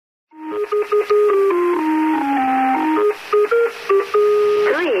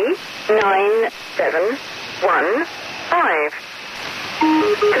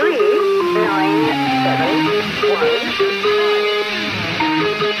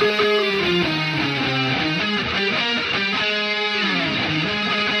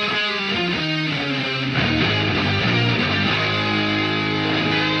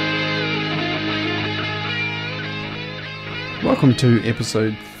Welcome to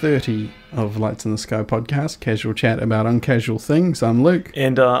episode 30 of Lights in the Sky podcast, casual chat about uncasual things. I'm Luke.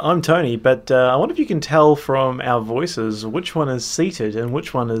 And I'm Tony, but I wonder if you can tell from our voices which one is seated and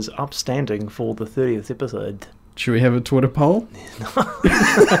which one is upstanding for the 30th episode. Should we have a Twitter poll?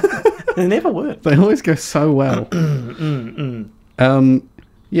 It never works. They always go so well.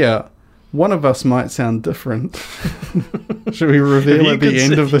 Yeah, one of us might sound different. Should we reveal at the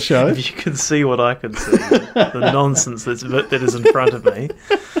end of the show? If you could see what I could see, the nonsense that is in front of me.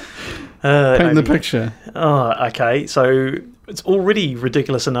 Paint the picture. Oh, okay. So it's already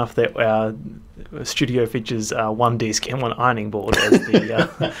ridiculous enough that our studio features one desk and one ironing board as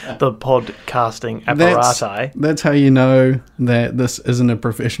the podcasting apparatus. That's how you know that this isn't a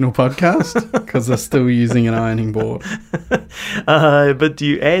professional podcast, because they're still using an ironing board. But do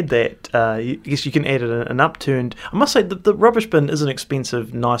you add that? I guess you can add an upturned. I must say the rubbish bin is an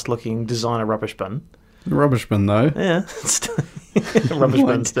expensive, nice-looking designer rubbish bin. Rubbish bin, though. Yeah, rubbish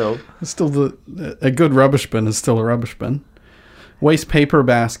bin still. A good rubbish bin is still a rubbish bin. Waste paper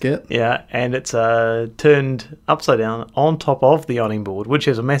basket. Yeah, and it's turned upside down on top of the ironing board, which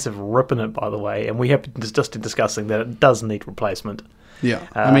has a massive rip in it, by the way. And we have just been discussing that it does need replacement. Yeah,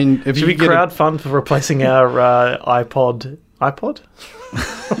 I mean, if should we crowdfund for replacing our iPod? iPod?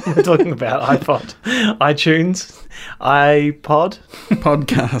 We're talking about iPod, iTunes, iPod,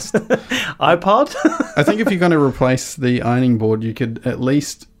 podcast, iPod. I think if you're going to replace the ironing board, you could at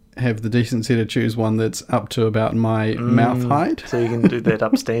least have the decency to choose one that's up to about my mouth height. So you can do that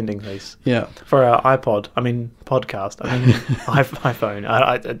upstanding piece. Yeah. For our podcast.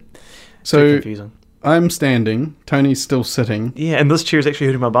 iPhone. So too confusing. I'm standing. Tony's still sitting. Yeah, and this chair is actually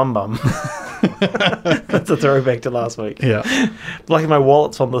hurting my bum. That's a throwback to last week. Yeah. Like my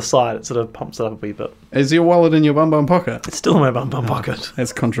wallet's on the side, it sort of pumps it up a wee bit. Is your wallet in your bum pocket? It's still in my bum pocket.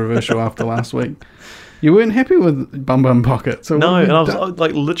 That's controversial after last week. You weren't happy with bum pocket. So no, and I was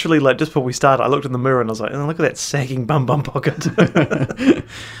literally just before we started, I looked in the mirror and I was like, oh, look at that sagging bum pocket.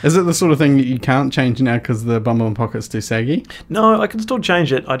 Is it the sort of thing that you can't change now because the bum pocket's too saggy? No, I can still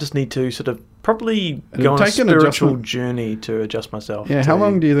change it. I just need to sort of probably go on a spiritual journey to adjust myself. Yeah, how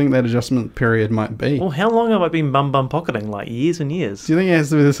long do you think that adjustment period might be? Well, how long have I been bum pocketing? Like years and years. Do you think it has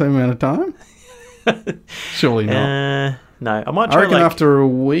to be the same amount of time? Surely not. No, I might try. I reckon after a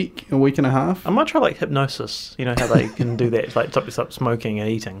week and a half. I might try hypnosis. You know how they can do that, stop smoking and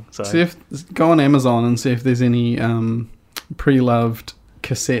eating. So go on Amazon and see if there's any pre-loved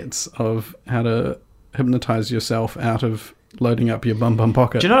cassettes of how to hypnotize yourself out of loading up your bum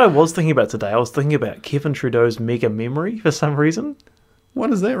pocket. Do you know what I was thinking about today? I was thinking about Kevin Trudeau's mega memory for some reason. What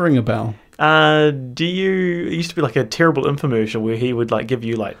does that ring a bell? It used to be like a terrible infomercial where he would give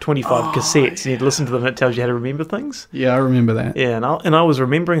you 25 cassettes and you'd listen to them and it tells you how to remember things. Yeah, I remember that. Yeah, and I was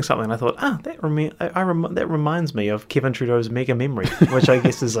remembering something and I thought, that reminds me of Kevin Trudeau's mega memory, which I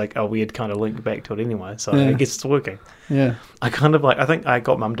guess is a weird kind of link back to it anyway. So yeah. I guess it's working. Yeah. I think I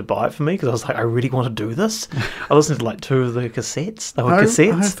got Mum to buy it for me because I was like, I really want to do this. I listened to 2 of the cassettes. They were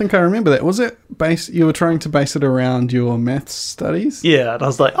cassettes. I think I remember that. Was it you were trying to base it around your maths studies? Yeah, and I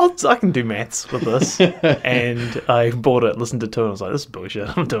was like, I can do maths with this. And I bought it, listened to 2, and I was like, this is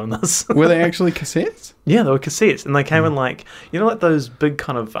bullshit. I'm doing this. Were they actually cassettes? Yeah, they were cassettes. And they came in those big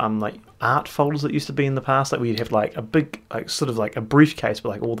kind of art folders that used to be in the past, where you'd have a big a briefcase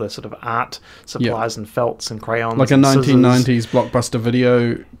with all the sort of art supplies and felts and crayons, like a 1990s Blockbuster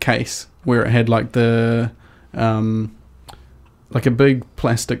video case where it had the a big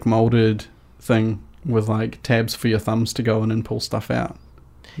plastic molded thing with tabs for your thumbs to go in and pull stuff out.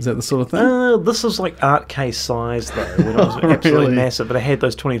 Is that the sort of thing? This was art case size though, when it was absolutely massive, but it had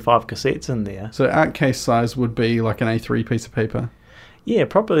those 25 cassettes in there. So art case size would be an A3 piece of paper. Yeah,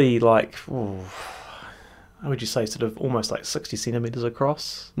 probably how would you say, sort of almost 60 centimeters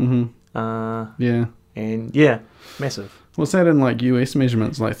across. Mm-hmm. Yeah. And yeah, massive. What's that in US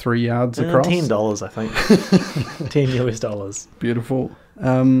measurements? 3 yards across? $10, I think. $10. Beautiful.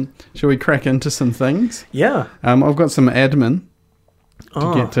 Shall we crack into some things? Yeah. I've got some admin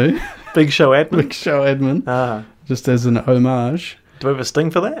to get to. Big show admin? Big show admin. Just as an homage. Do we have a sting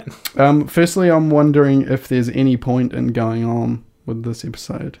for that? Firstly, I'm wondering if there's any point in going on with this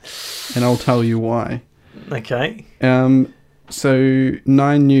episode. And I'll tell you why. Okay. So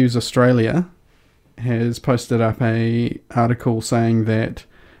 9 News Australia has posted up a article saying that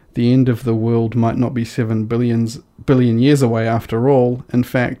the end of the world might not be 7 billion years away after all. In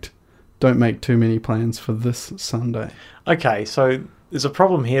fact, don't make too many plans for this Sunday. Okay, so there's a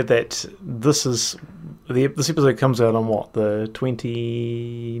problem here that this episode comes out on the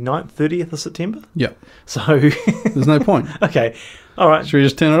 29th, 30th of September? Yeah. So there's no point. Okay. All right. Should we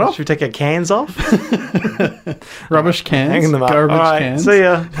just turn it off? Should we take our cans off? Rubbish cans. Hanging them up. Garbage All right. cans. See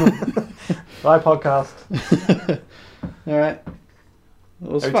ya. Bye, podcast. All right. It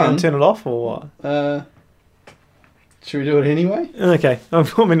was Are we fun. going to turn it off or what? Should we do it anyway? Okay. I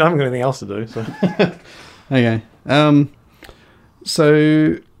mean, I haven't got anything else to do. So. Okay.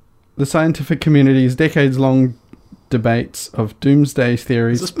 So the scientific community's decades-long debates of doomsday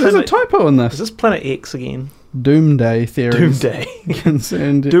theories. There's a typo in this. Is this Planet X again? Doomsday theories.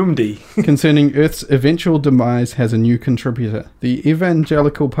 Doomsday. Concerning Earth's eventual demise has a new contributor. The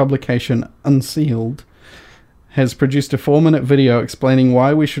evangelical publication Unsealed has produced a 4-minute video explaining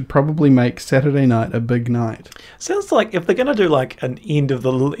why we should probably make Saturday night a big night. Sounds like if they're going to do like an end of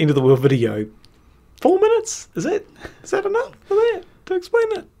the world video, 4 minutes? Is that enough for that to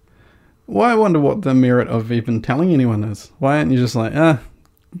explain it? Well, I wonder what the merit of even telling anyone is. Why aren't you just like,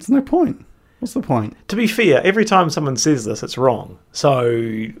 there's no point. What's the point? To be fair, every time someone says this, it's wrong.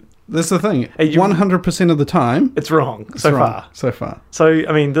 So that's the thing. 100% of the time, it's wrong. So far. So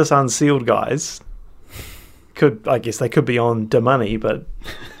I mean, this Unsealed guys I guess they could be on the money, but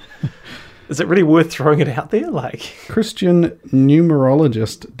is it really worth throwing it out there? Like, Christian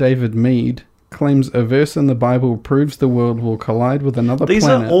numerologist David Mead claims a verse in the Bible proves the world will collide with another planet. These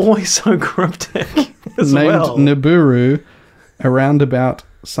are always so cryptic as named well. Nibiru around about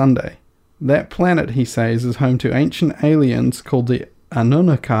Sunday. That planet, he says, is home to ancient aliens called the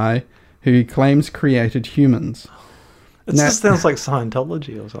Anunnaki, who he claims created humans. It just sounds like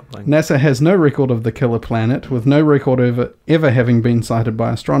Scientology or something. NASA has no record of the killer planet, with no record ever having been sighted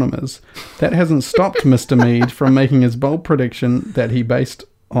by astronomers. That hasn't stopped Mr. Mead from making his bold prediction that he based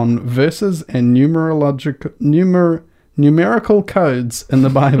on verses and numerical codes in the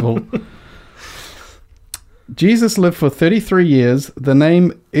Bible. Jesus lived for 33 years. The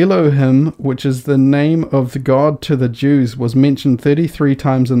name Elohim, which is the name of the God to the Jews, was mentioned 33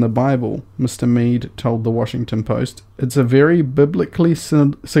 times in the Bible, Mr. Mead told the Washington Post. It's a very biblically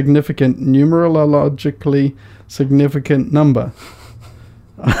significant, numerologically significant number.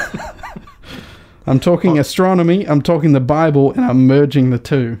 I'm talking astronomy, I'm talking the Bible, and I'm merging the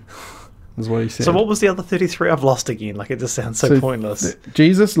two, is what he said. So what was the other 33? I've lost again. Like, it just sounds so pointless.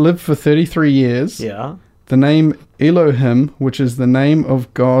 Jesus lived for 33 years. Yeah. The name Elohim, which is the name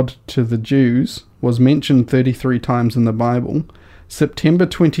of God to the Jews, was mentioned 33 times in the Bible. September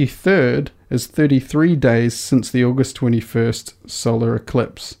 23rd is 33 days since the August 21st solar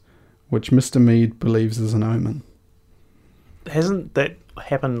eclipse, which Mr. Mead believes is an omen. Hasn't that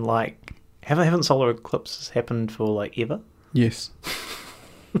happened, like... Haven't solar eclipses happened for, like, ever? Yes.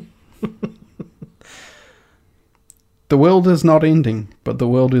 The world is not ending, but the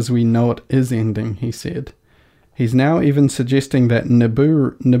world as we know it is ending, he said. He's now even suggesting that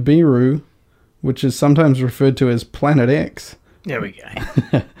Nibiru, which is sometimes referred to as Planet X, there we go,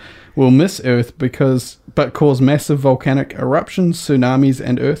 will miss Earth but cause massive volcanic eruptions, tsunamis,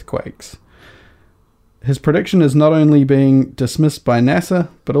 and earthquakes. His prediction is not only being dismissed by NASA,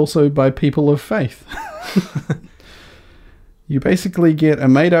 but also by people of faith. You basically get a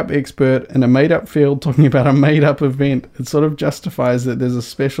made-up expert in a made-up field talking about a made-up event. It sort of justifies that there's a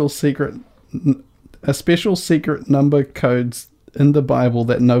special secret number codes in the Bible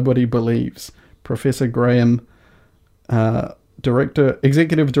that nobody believes. Professor Graham,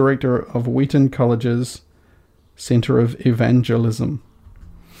 executive director of Wheaton College's Center of Evangelism.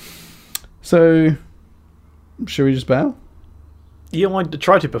 So, should we just bow? Yeah, I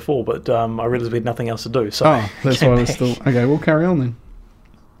tried to before, but I realised we had nothing else to do. So that's why we're still... Okay, we'll carry on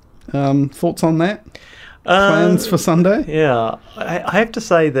then. Thoughts on that? Plans for Sunday? Yeah, I have to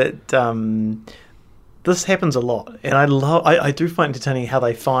say that this happens a lot, and I do find entertaining how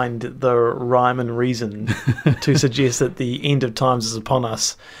they find the rhyme and reason to suggest that the end of times is upon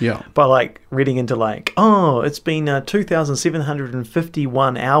us. Yeah. By like reading into like, it's been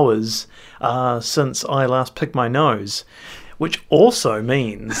 2,751 hours since I last picked my nose. Which also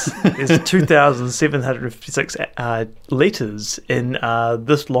means there's 2,756 letters in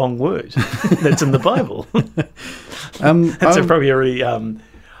this long word that's in the Bible. That's probably a really...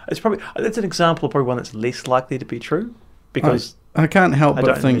 that's an example of probably one that's less likely to be true because I can't help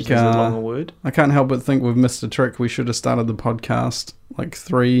but think a longer word. I can't help but think we've missed a trick. We should have started the podcast like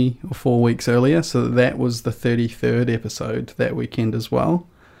 3 or 4 weeks earlier, so that was the 33rd episode that weekend as well.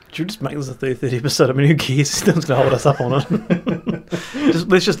 Should we just make this a 33rd episode? I mean, who cares? No one's going to hold us up on it.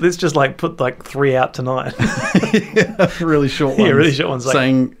 let's just like put like 3 out tonight. Yeah, really short ones. Yeah, really short ones.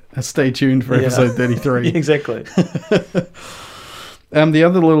 Saying stay tuned for episode 33. Exactly. The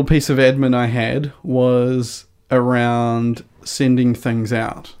other little piece of admin I had was around sending things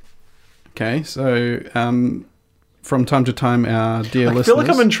out. Okay, so from time to time, our dear I listeners... feel like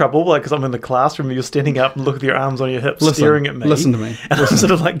I'm in trouble, like, because I'm in the classroom, you're standing up and look with your arms on your hips, Listen, staring at me. listen to me. And I'm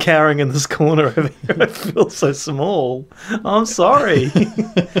sort of like cowering in this corner over here. I feel so small. I'm sorry.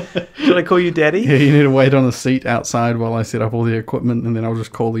 Should I call you Daddy? Yeah, you need to wait on a seat outside while I set up all the equipment, and then I'll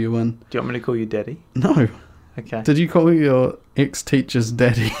just call you in. Do you want me to call you Daddy? No. Okay. Did you call your ex-teacher's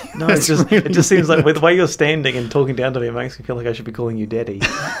daddy? No, it just seems like with the way you're standing and talking down to me, it makes me feel like I should be calling you Daddy.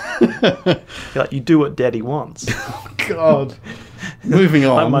 You're like, you do what Daddy wants. God. Moving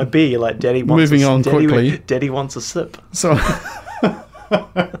on. Like my beer, like Daddy wants. Moving on quickly. Daddy wants a sip. So,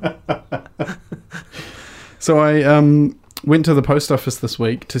 so I went to the post office this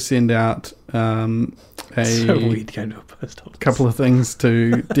week to send out So weird going to a post office. couple of things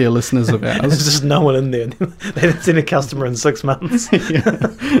to dear listeners of There's ours. just no one in there. They haven't seen a customer in 6 months.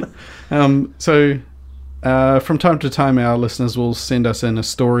 So from time to time, our listeners will send us in a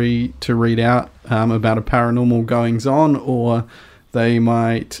story to read out about a paranormal goings on, or they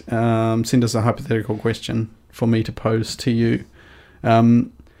might send us a hypothetical question for me to pose to you.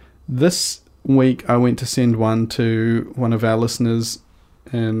 This week, I went to send one to one of our listeners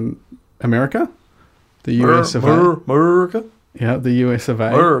in America, the US of A. America. Yeah, the US of A.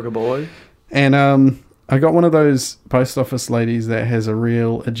 America, boy. And I got one of those post office ladies that has a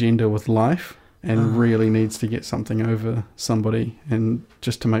real agenda with life and really needs to get something over somebody and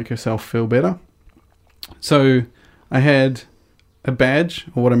just to make herself feel better. So I had a badge,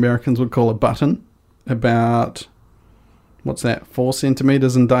 or what Americans would call a button, about, what's that, 4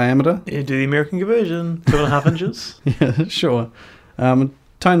 centimeters in diameter? Yeah, do the American conversion. 2.5 inches. Yeah, sure.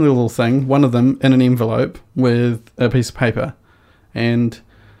 Tiny little thing, one of them in an envelope with a piece of paper and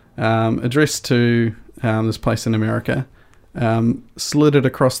addressed to this place in America, slid it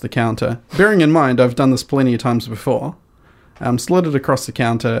across the counter. Bearing in mind, I've done this plenty of times before. Slid it across the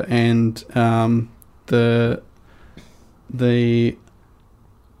counter, and the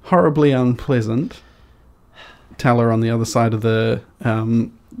horribly unpleasant teller on the other side of the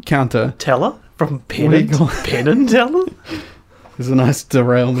counter. Teller? From What do you call it? Penn and Teller? There's a nice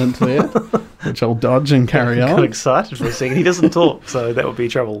derailment there, which I'll dodge and carry Got on. excited for a second. He doesn't talk, so that would be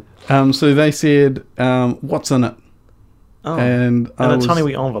trouble. So they said, what's in it? Oh, And in I a was, tiny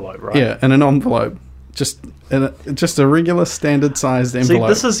wee envelope, right? yeah, in an envelope. Just a regular standard sized See, envelope.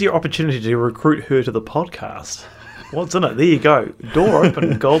 this is your opportunity to recruit her to the podcast. What's in it? There you go. Door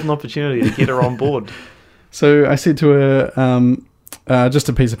open. Golden opportunity to get her on board. So I said to her, just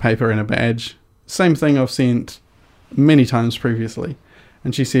a piece of paper and a badge. Same thing I've sent many times previously.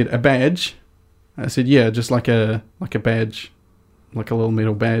 And she said, a badge? I said, yeah, just like a badge, like a little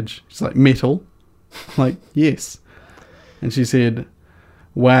metal badge. She's like, metal? I'm like, yes. And she said,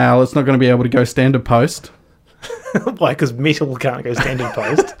 wow, it's not going to be able to go standard post. Why? Because metal can't go standard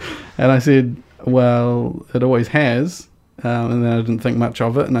post. And I said, well, it always has. And then I didn't think much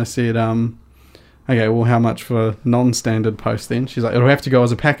of it. And I said, okay, well, how much for non-standard post then? She's like, it'll have to go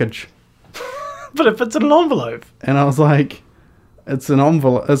as a package. But if it's in an envelope. And I was like, it's an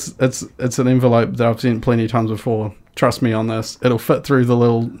envelope. It's an envelope that I've sent plenty of times before. Trust me on this. It'll fit through the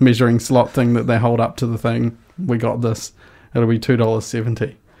little measuring slot thing that they hold up to the thing. We got this. It'll be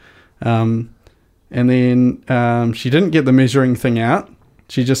 $2.70. And then she didn't get the measuring thing out.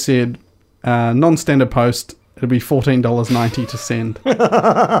 She just said, non-standard post, it'll be $14.90 to send.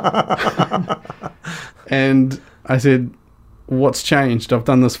 And I said, what's changed? I've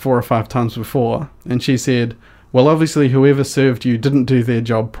done this 4 or 5 times before. And she said, well, obviously whoever served you didn't do their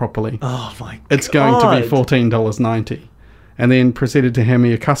job properly. Oh, my God. It's going to be $14.90. And then proceeded to hand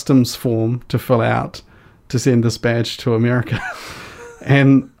me a customs form to fill out to send this badge to America.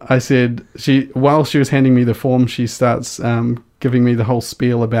 And I said, while she was handing me the form, she starts giving me the whole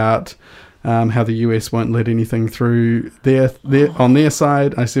spiel about how the US won't let anything through on their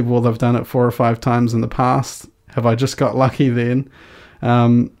side. I said, well, they've done it 4 or 5 times in the past. Have I just got lucky then?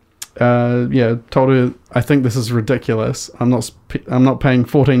 Yeah, told her, I think this is ridiculous. I'm not paying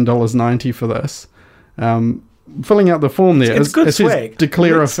 $14.90 for this. Filling out the form there. It's good swag.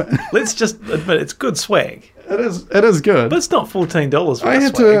 Declare Let's just admit it's good swag. It is good. But it's not $14 for I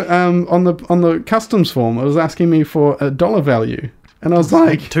had swag. to on the customs form. It was asking me for a dollar value, and I was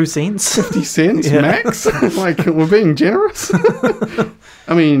like, 2 cents, 50 cents Yeah. max. Like, we're being generous.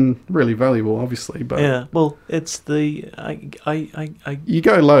 I mean, really valuable, obviously, but Yeah. Well, it's the you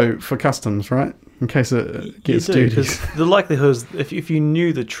go low for customs, right? In case it gets you do, duties. 'cause the likelihood is if you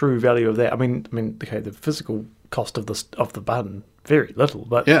knew the true value of that, I mean, okay, the physical cost of the button, very little,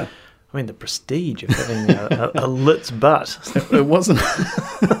 but Yeah, I mean the prestige of having a lit butt. it wasn't.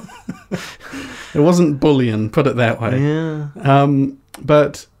 It wasn't bullion, put it that way. Yeah.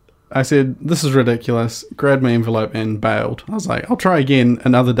 But I said, this is ridiculous, grabbed my envelope and bailed. I was like, I'll try again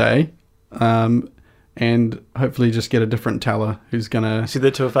another day, and hopefully just get a different teller who's going to... You said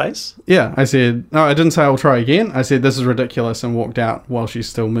that to her face? Yeah, I said, no, I didn't say I'll try again. I said, this is ridiculous, and walked out while she's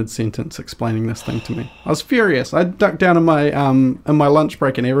still mid-sentence explaining this thing to me. I was furious. I ducked down in my lunch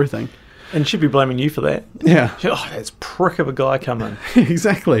break and everything. And she'd be blaming you for that. Yeah. Oh, that's prick of a guy coming.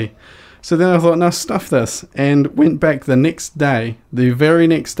 Exactly. So then I thought, no, stuff this. And went back the next day, the very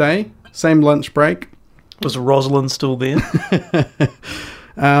next day, same lunch break. Was Rosalind still there?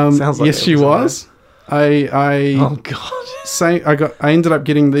 Sounds like yes, she was. Oh God! I ended up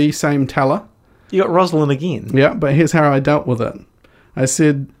getting the same teller. You got Rosalind again. Yeah, but here's how I dealt with it. I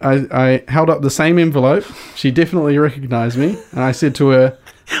said I held up the same envelope. She definitely recognised me, and I said to her,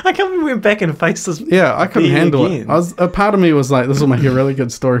 "I can't believe we went back and faced this." Yeah, I couldn't handle it. A part of me was like, "This will make a really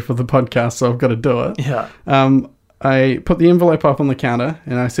good story for the podcast, so I've got to do it." Yeah. I put the envelope up on the counter,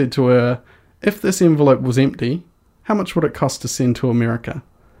 and I said to her, "If this envelope was empty, how much would it cost to send to America?"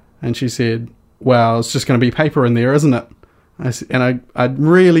 And she said, "Well, it's just going to be paper in there, isn't it?" I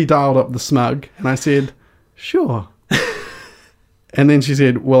really dialed up the smug, and I said, "Sure." And then she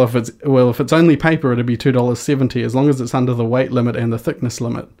said, "Well, if it's only paper, it'd be $2.70 as long as it's under the weight limit and the thickness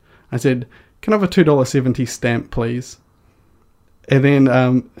limit." I said, "Can I have a $2.70 stamp, please?" And then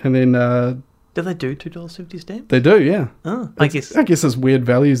do they do $2.70 stamp? They do, yeah. Oh, I guess it's weird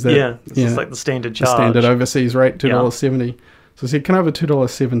values that it's like the standard charge, the standard overseas rate, $2.70. Yeah. So I said, "Can I have a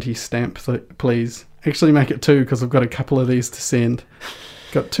 $2.70 stamp, please?" Actually, make it 2 because I've got a couple of these to send.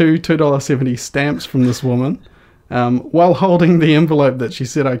 Got two $2.70 stamps from this woman, while holding the envelope that she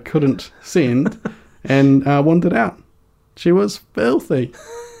said I couldn't send, and wandered out. She was filthy.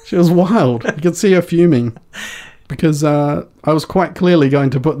 She was wild. You could see her fuming because I was quite clearly going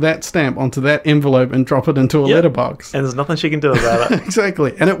to put that stamp onto that envelope and drop it into a letterbox. And there's nothing she can do about it.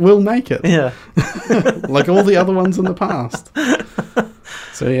 Exactly. And it will make it. Yeah. Like all the other ones in the past.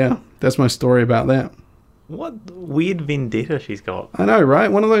 So yeah, that's my story about that. What weird vendetta she's got. I know, right?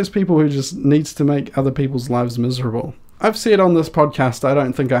 One of those people who just needs to make other people's lives miserable. I've said on this podcast I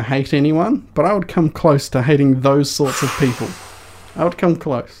don't think I hate anyone, but I would come close to hating those sorts of people. I would come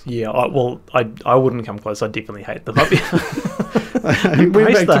close. Yeah, I wouldn't come close. I definitely hate them. I went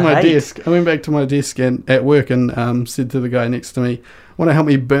back to my desk and at work and said to the guy next to me, "Want to help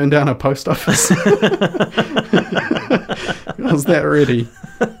me burn down a post office?" I was that ready.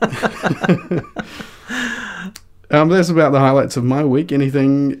 That's about the highlights of my week.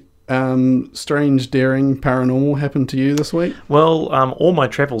 Anything strange, daring, paranormal happened to you this week? Well, all my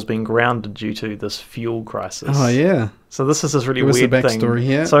travel's been grounded due to this fuel crisis. Oh, yeah. So this is this really weird thing. Give us the backstory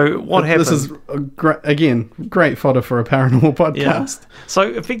here. So what happened? This is, great fodder for a paranormal podcast. Yeah. So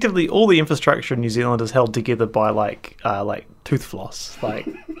effectively, all the infrastructure in New Zealand is held together by like tooth floss. Like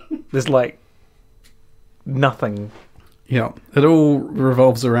there's like nothing. Yeah, it all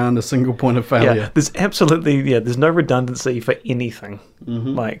revolves around a single point of failure. Yeah, there's no redundancy for anything.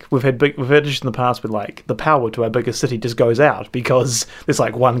 Mm-hmm. Like we've had issues in the past with like the power to our biggest city just goes out because there's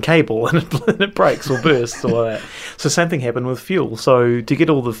like one cable and it breaks or bursts or that. So same thing happened with fuel. So to get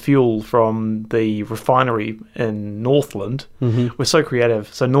all the fuel from the refinery in Northland, we're so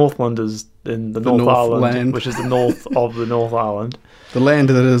creative. So Northland is in the North Island, land. Which is the north of the North Island. The land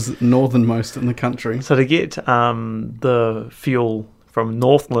that is northernmost in the country. So to get the fuel from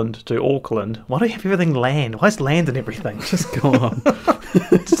Northland to Auckland, why do you have everything land? Why is land and everything? Just go on.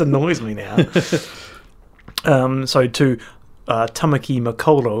 It just annoys me now. So to Tamaki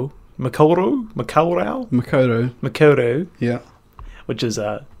Makaurau, yeah, which is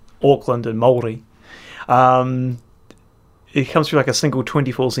Auckland and Māori. It comes through like a single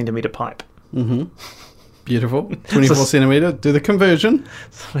 24 centimetre pipe. Mm-hmm. Beautiful. 24 centimetre. Do the conversion.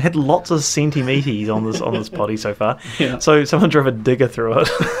 So we had lots of centimetres on this potty so far. Yeah. So someone drove a digger through it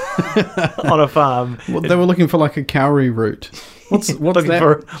on a farm. Well, they were looking for like a cowrie root. What's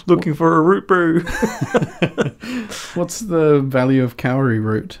looking for a root brew. What's the value of cowrie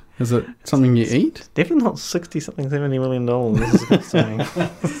root? Is it something you eat? Definitely not $60-something, $70 million. This is a good saying.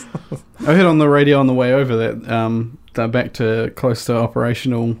 I heard on the radio on the way over that they're back to close to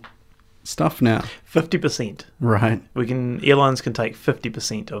operational stuff now. 50%. Right. Airlines can take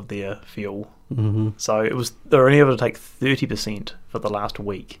 50% of their fuel. Mm-hmm. So they're only able to take 30% for the last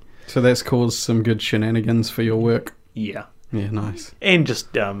week. So that's caused some good shenanigans for your work. Yeah. Yeah, nice. And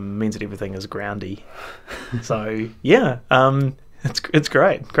just means that everything is groundy. So yeah, it's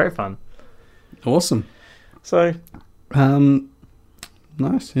great fun. Awesome. So,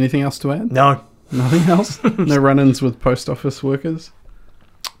 nice. Anything else to add? No. Nothing else? No run-ins with post office workers?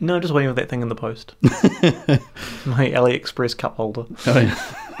 No, just waiting for that thing in the post. My AliExpress cup holder. Oh, yeah.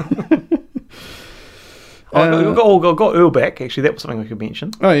 I got Earl back. Actually, that was something we could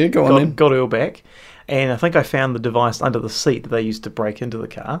mention. Oh yeah, go on then. Got Earl back, and I think I found the device under the seat that they used to break into the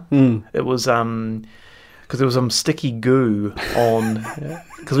car. It was because there was some sticky goo on,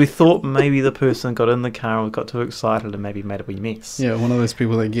 because we thought maybe the person got in the car and got too excited and maybe made a wee mess. Yeah, one of those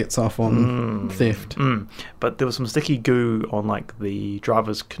people that gets off on theft. But there was some sticky goo on like the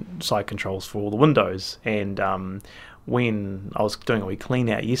driver's side controls for all the windows, and when I was doing a wee clean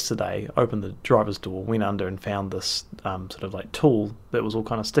out yesterday, opened the driver's door, went under and found this sort of like tool that was all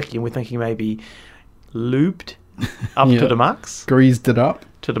kind of sticky, and we're thinking maybe lubed up to the max. Greased it up.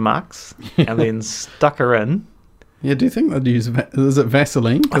 To the max, and then stuck her in. Yeah, do you think they'd use, is it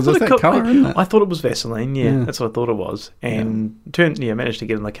Vaseline? Because there's that colour in it. I thought it was Vaseline, yeah. That's what I thought it was. And managed to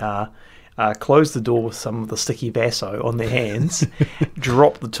get in the car, closed the door with some of the sticky Vaso on their hands,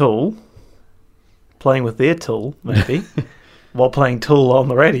 dropped the tool, playing with their tool, maybe, while playing Tool on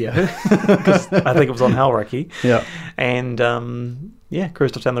the radio, because I think it was on Hellricky. Yeah. And,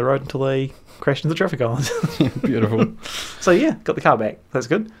 cruised off down the road until they crashed into the traffic island. Beautiful. So, yeah, got the car back. That's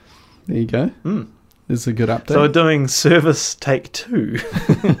good. There you go. This is a good update. So we're doing service take 2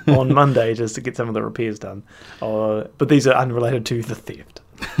 on Monday just to get some of the repairs done. But these are unrelated to the theft.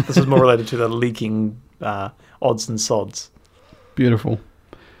 This is more related to the leaking odds and sods. Beautiful.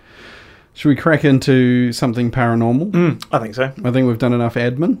 Should we crack into something paranormal? I think so. I think we've done enough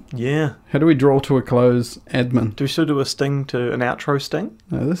admin. Yeah. How do we draw to a close admin? Do we still do a sting to an outro sting?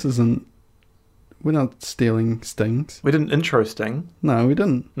 No, this isn't... We're not stealing stings. We didn't intro sting. No, we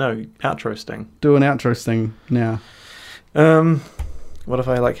didn't. No, outro sting. Do an outro sting now. What if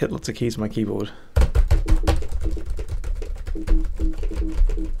I hit lots of keys on my keyboard?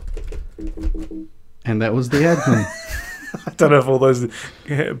 And that was the admin. I don't know if all those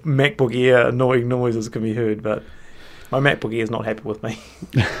MacBook Air annoying noises can be heard, but my MacBook Air is not happy with me.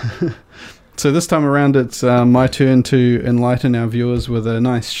 So this time around, it's my turn to enlighten our viewers with a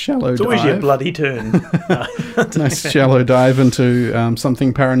nice shallow dive. It's always your bloody turn. Nice shallow dive into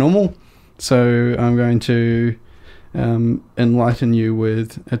something paranormal. So I'm going to enlighten you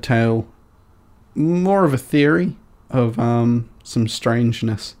with a tale, more of a theory of some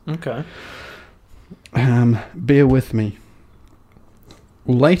strangeness. Okay. Bear with me.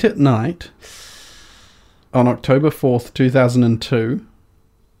 Late at night, on October 4th, 2002...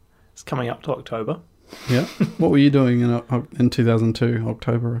 It's coming up to October. Yeah. What were you doing in 2002,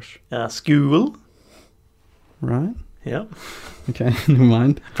 October-ish? School. Right. Yeah. Okay, never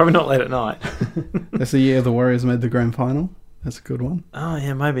mind. Probably not late at night. That's the year the Warriors made the grand final. That's a good one. Oh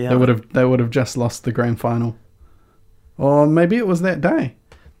yeah, maybe. They would have just lost the grand final. Or maybe it was that day.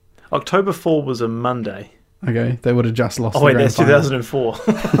 October 4 was a Monday. Okay, they would have just lost the grand final. Oh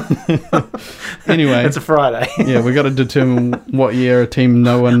wait, that's 2004. Anyway. It's a Friday. Yeah, we've got to determine what year a team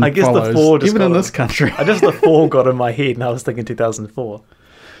no one I guess follows. the 4 just even in this country. I just the 4 got in my head and I was thinking 2004.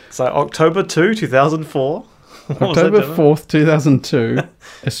 So October 2, 2004. October 4th, 2002,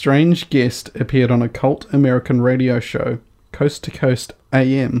 a strange guest appeared on a cult American radio show, Coast to Coast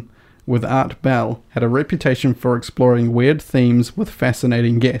AM, with Art Bell, had a reputation for exploring weird themes with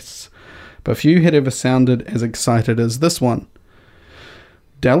fascinating guests, but few had ever sounded as excited as this one.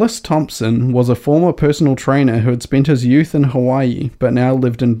 Dallas Thompson was a former personal trainer who had spent his youth in Hawaii, but now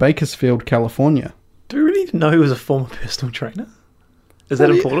lived in Bakersfield, California. Do we really know he was a former personal trainer? Is that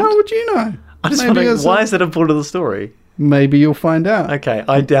important? How would you know? I'm just wondering, why is that important to the story? Maybe you'll find out. Okay,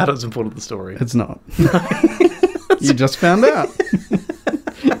 I doubt it's important to the story. It's not. You just found out.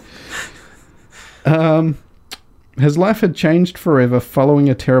 His life had changed forever following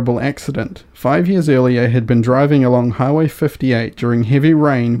a terrible accident. 5 years earlier, he had been driving along Highway 58 during heavy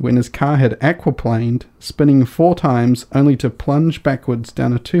rain when his car had aquaplaned, spinning 4 times, only to plunge backwards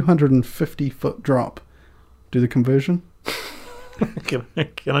down a 250-foot drop. Do the conversion? Can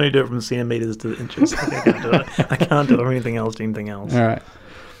only do it from centimetres to inches. I can't do it. I can't do it from anything else to anything else. All right.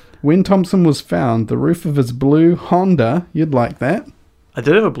 When Thompson was found, the roof of his blue Honda, you'd like that. I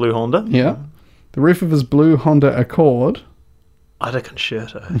did have a blue Honda. Yeah. The roof of his blue Honda Accord. I had a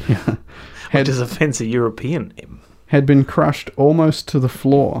Concerto. Yeah. Which is a fancy European name. Had been crushed almost to the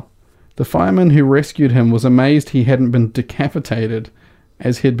floor. The fireman who rescued him was amazed he hadn't been decapitated,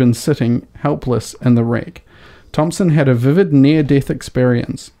 as he'd been sitting helpless in the wreck. Thompson had a vivid near-death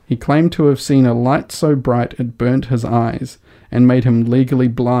experience. He claimed to have seen a light so bright it burnt his eyes and made him legally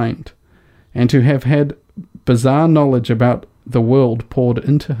blind, and to have had bizarre knowledge about the world poured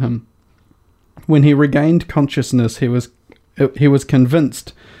into him. When he regained consciousness, he was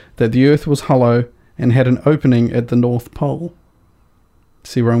convinced that the earth was hollow and had an opening at the North Pole.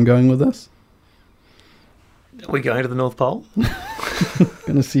 See where I'm going with this? Are we going to the North Pole?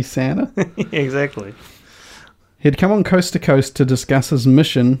 Gonna see Santa? Exactly. He'd come on Coast to Coast to discuss his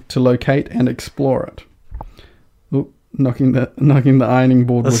mission to locate and explore it. Oop, knocking the ironing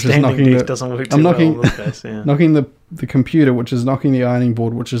board, The which is standing knocking desk the... doesn't work too I'm well knocking, in this case, yeah. knocking the computer, which is knocking the ironing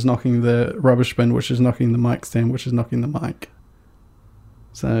board, which is knocking the rubbish bin, which is knocking the mic stand, which is knocking the mic.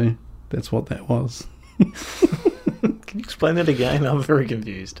 So that's what that was. Can you explain that again? I'm very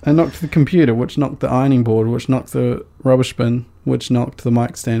confused. I knocked the computer, which knocked the ironing board, which knocked the rubbish bin, which knocked the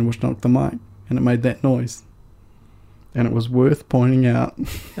mic stand, which knocked the mic, and it made that noise. And it was worth pointing out.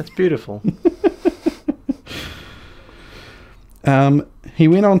 That's beautiful. He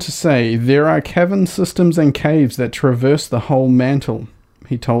went on to say, there are cavern systems and caves that traverse the whole mantle,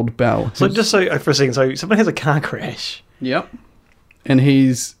 he told Bell. So just so for a second, so someone has a car crash. Yep. And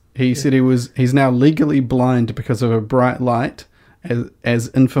he said he's now legally blind because of a bright light as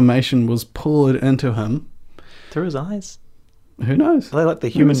information was poured into him. Through his eyes? Who knows? Are they like the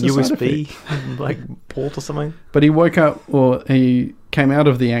human Maybe it's a side USB like port or something? But he woke up, or he came out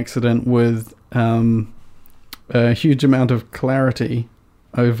of the accident with a huge amount of clarity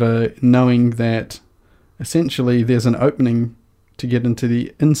over knowing that essentially there's an opening to get into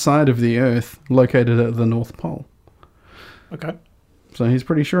the inside of the Earth located at the North Pole. Okay. So he's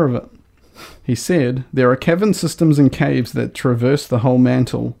pretty sure of it. He said, there are cavern systems and caves that traverse the whole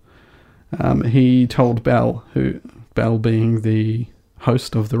mantle. He told Bell, Bell being the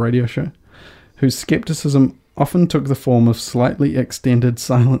host of the radio show, whose skepticism often took the form of slightly extended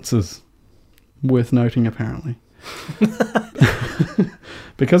silences. Worth noting, apparently.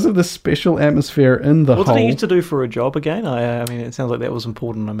 Because of the special atmosphere in the What hole... did he used to do for a job again? I mean, it sounds like that was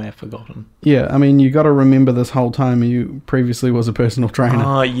important. I may have forgotten. Yeah, I mean, you got to remember this whole time he previously was a personal trainer.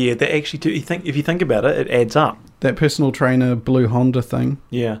 Oh, yeah. That actually, if you think about it, it adds up. That personal trainer blue Honda thing,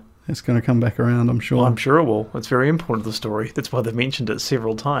 Yeah. it's going to come back around, I'm sure. Well, I'm sure it will. It's very important to the story. That's why they've mentioned it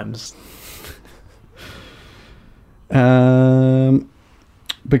several times.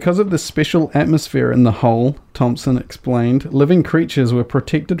 Because of the special atmosphere in the hole, Thompson explained, living creatures were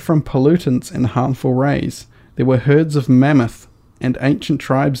protected from pollutants and harmful rays. There were herds of mammoth and ancient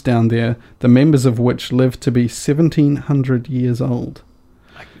tribes down there, the members of which lived to be 1,700 years old.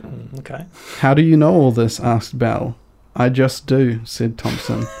 Okay. How do you know all this? Asked Bell. I just do, said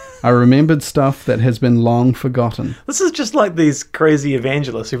Thompson. I remembered stuff that has been long forgotten. This is just like these crazy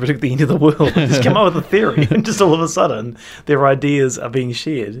evangelists who predict the end of the world. They just come up with a theory, and just all of a sudden, their ideas are being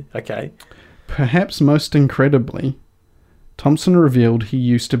shared. Okay. Perhaps most incredibly, Thompson revealed he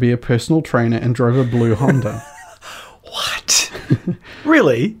used to be a personal trainer and drove a blue Honda. What?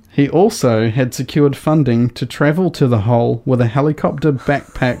 Really? He also had secured funding to travel to the hole with a helicopter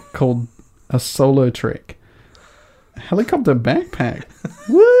backpack called a Solo Trek. Helicopter backpack.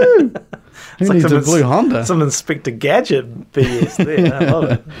 Woo! Who needs a blue Honda? Some Inspector Gadget BS there. I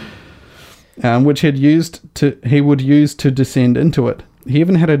love it. Which he would use to descend into it. He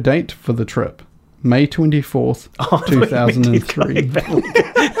even had a date for the trip. May 24th, 2003.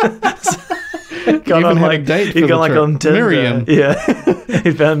 He got like on Tinder. Miriam. Yeah.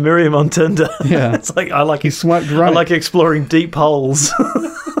 He found Miriam on Tinder. Yeah. It's like, He swiped right. I like exploring deep holes.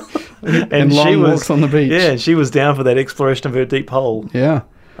 and long walks on the beach. Yeah, she was down for that exploration of her deep hole. Yeah.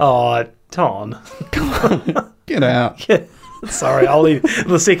 Oh, Ton. Come on. Get out. Yeah. Sorry, I'll leave.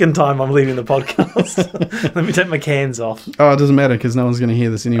 The second time I'm leaving the podcast. Let me take my cans off. Oh, it doesn't matter because no one's going to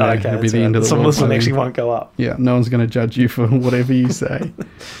hear this anyway. Okay, It'll be the end of the world. This one actually won't go up. Yeah, no one's going to judge you for whatever you say.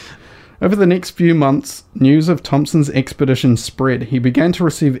 Over the next few months, news of Thompson's expedition spread. He began to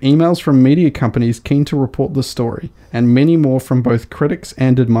receive emails from media companies keen to report the story, and many more from both critics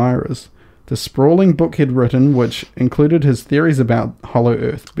and admirers. The sprawling book he'd written, which included his theories about Hollow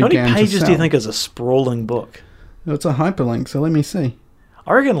Earth, began to sell. How many pages do you think is a sprawling book? It's a hyperlink, so let me see.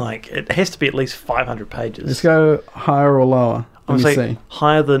 I reckon it has to be at least 500 pages. Let's go higher or lower. Let me see.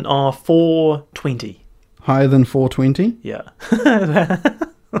 Higher than 420. Higher than 420? Yeah.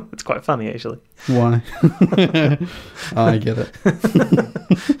 It's quite funny, actually. Why? I get it.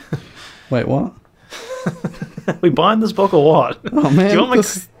 Wait, what? Are we buying this book or what? Oh, man. Do you want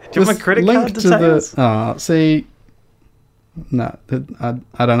my credit card details? See, no,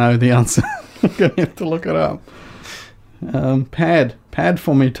 I don't know the answer. I'm going to have to look it up. Pad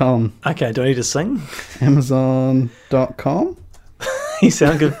for me, Tom. Okay, do I need to sing? Amazon.com? You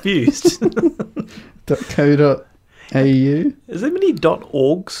sound confused. .co.au? Is there many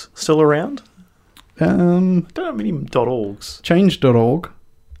 .orgs still around? I don't know many .orgs. Change.org.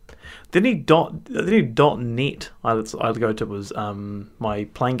 The only .net I'd go to was my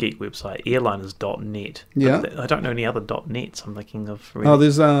Plane Geek website, airliners.net. Yeah. I don't know any other .nets I'm thinking of. Really. Oh,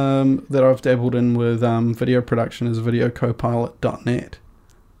 there's that I've dabbled in with video production is videocopilot.net.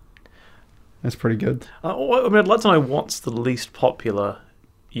 That's pretty good. I mean, I'd like to know what's the least popular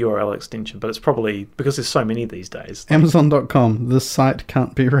URL extension, but it's probably because there's so many these days. Amazon.com. This site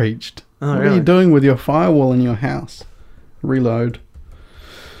can't be reached. Oh, what really? are you doing with your firewall in your house? Reload.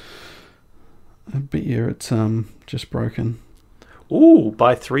 I bet you it's just broken. Ooh,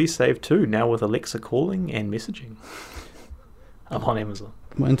 buy 3, save 2, now with Alexa calling and messaging. I'm on Amazon.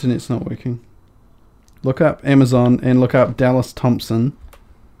 My internet's not working. Look up Amazon and look up Dallas Thompson.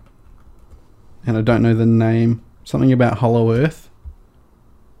 And I don't know the name. Something about Hollow Earth.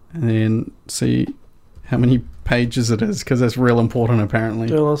 And then see how many pages it is, because that's real important apparently.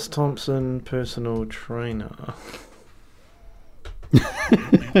 Dallas Thompson, personal trainer.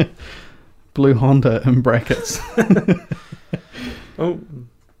 Blue Honda in brackets. Oh.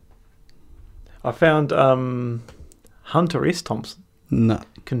 I found Hunter S. Thompson. No.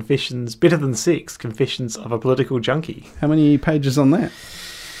 Confessions, Better Than Sex, Confessions of a Political Junkie. How many pages on that?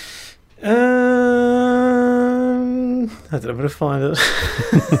 I don't know where to find it.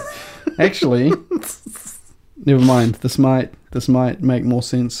 Actually, never mind. This might make more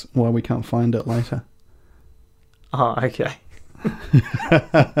sense why we can't find it later. Oh, okay.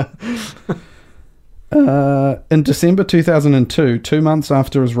 In December 2002, 2 months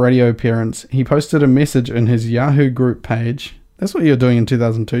after his radio appearance, he posted a message in his Yahoo group page. That's what you're doing in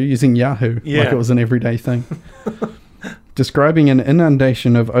 2002, using Yahoo like it was an everyday thing. Describing an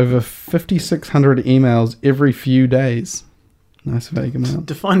inundation of over 5,600 emails every few days. Nice vague amount.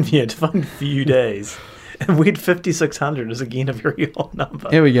 Define few days. And weird 5,600 is again a very odd number.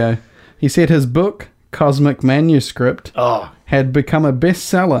 Here we go. He said his book, Cosmic Manuscript, had become a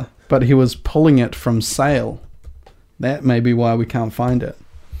bestseller, but he was pulling it from sale. That may be why we can't find it.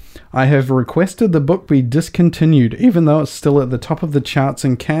 I have requested the book be discontinued, even though it's still at the top of the charts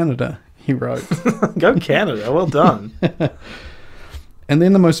in Canada, he wrote. Go Canada, well done. And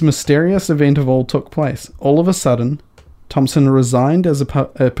then the most mysterious event of all took place. All of a sudden, Thompson resigned as a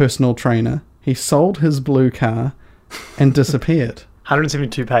personal trainer, he sold his blue car, and disappeared.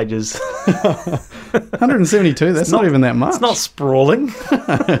 172 pages. 172, that's not even that much. It's not sprawling.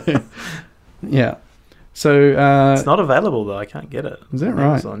 Yeah. So it's not available though. I can't get it. Is that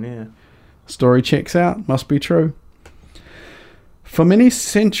right? Amazon, yeah. Story checks out. Must be true. For many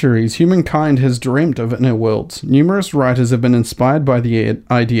centuries, humankind has dreamt of inner worlds. Numerous writers have been inspired by the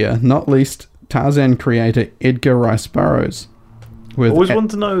idea, not least Tarzan creator Edgar Rice Burroughs. Always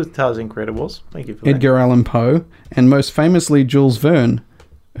wanted to know who Tarzan creator was. Thank you for that. Edgar Allan Poe, and most famously Jules Verne,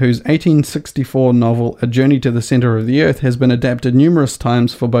 whose 1864 novel A Journey to the Centre of the Earth has been adapted numerous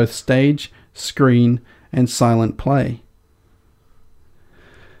times for both stage, screen, and silent play.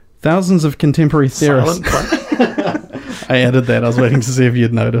 Thousands of contemporary theorists... Silent play? I added that. I was waiting to see if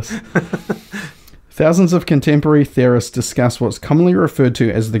you'd notice. Thousands of contemporary theorists discuss what's commonly referred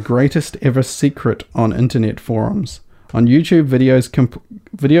to as the greatest ever secret on internet forums. On YouTube,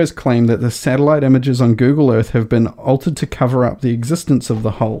 videos claim that the satellite images on Google Earth have been altered to cover up the existence of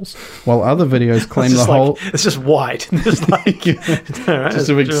the holes, while other videos claim the hole... It's just white. Just like... just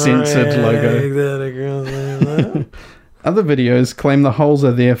a big censored logo. Other videos claim the holes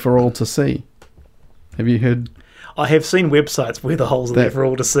are there for all to see. Have you heard... I have seen websites where the holes are there for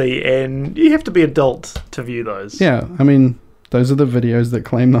all to see, and you have to be adult to view those. Yeah, I mean, those are the videos that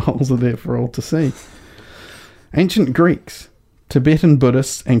claim the holes are there for all to see. Ancient Greeks, Tibetan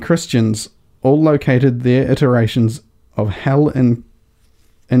Buddhists, and Christians all located their iterations of hell in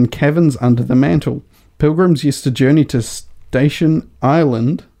caverns under the mantle. Pilgrims used to journey to Station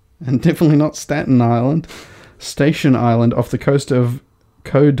Island, and definitely not Staten Island, Station Island off the coast of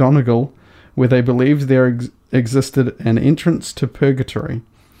Co Donegal, where they believed there existed an entrance to purgatory.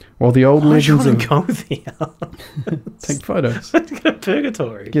 While the old legends of... go there? Take photos.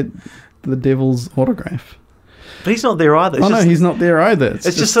 Purgatory. Get the devil's autograph. But he's not there either. No, he's not there either.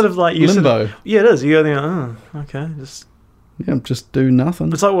 It's just sort of like... You limbo. Yeah, it is. You go there, oh, okay. Just do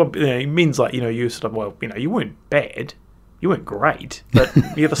nothing. It's like, well, it means like, you sort of, well, you weren't bad. You weren't great, but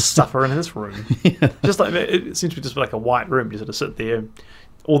you have to suffer in this room. Yeah. Just like, it seems to be just like a white room. You sort of sit there.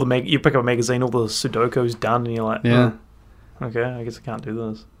 You pick up a magazine, all the Sudoku's done, and you're like, yeah. Oh, okay, I guess I can't do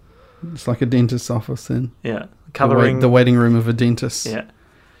this. It's like a dentist's office then. Yeah. Colouring. The waiting room of a dentist. Yeah.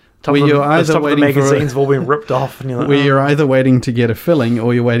 Where you're either waiting the magazines have all been ripped off. And you're like, where you're either waiting to get a filling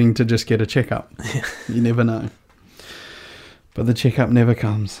or you're waiting to just get a checkup. You never know. But the checkup never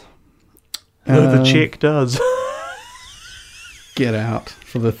comes. The check does. Get out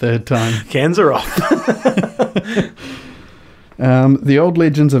for the third time. Cans are off. The old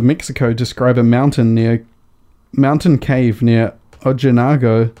legends of Mexico describe a mountain cave near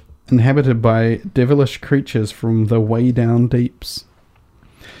Ojinaga inhabited by devilish creatures from the way down deeps.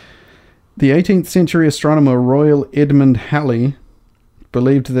 The 18th century astronomer Royal Edmund Halley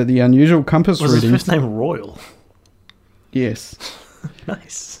believed that the unusual compass Was his readings... first name Royal? Yes.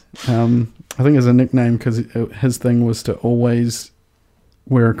 Nice. I think it's a nickname because his thing was to always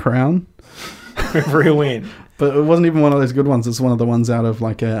wear a crown. Wherever he went. But it wasn't even one of those good ones. It's one of the ones out of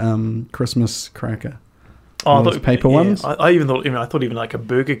like a Christmas cracker. Oh, One of those paper ones. I thought even like a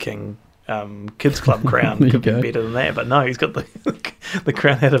Burger King Kids Club crown There you could be go. better than that. But no, he's got the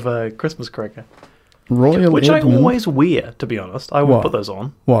crown out of a Christmas cracker. Royal Which Edmund. I always wear, to be honest. I always What? put those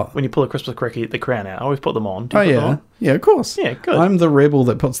on. What? When you pull a Christmas cracker, you get the crown out. I always put them on. Do Oh, you put them yeah. on? Yeah, of course. Yeah, good. I'm the rebel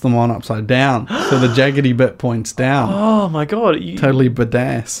that puts them on upside down. So the jaggedy bit points down. Oh my god! Totally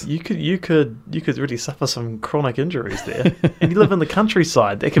badass. You could really suffer some chronic injuries there, and you live in the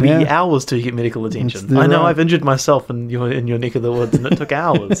countryside. That could be Yeah. hours to get medical attention. That's I know right. I've injured myself in your neck of the woods, and it took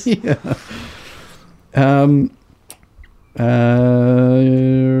hours. Yeah.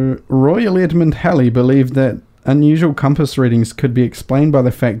 Royal Edmund Halley believed that unusual compass readings could be explained by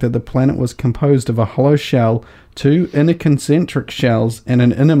the fact that the planet was composed of a hollow shell, two inner concentric shells, and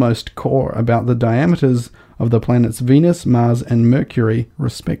an innermost core about the diameters of the planets Venus, Mars, and Mercury,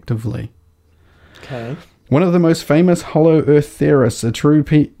 respectively. Okay. One of the most famous hollow Earth theorists, a true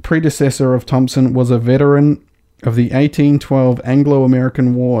predecessor of Thomson, was a veteran of the 1812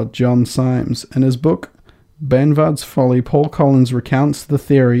 Anglo-American War, John Symes. In his book, Banvard's Folly, Paul Collins recounts the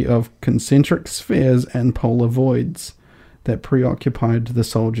theory of concentric spheres and polar voids that preoccupied the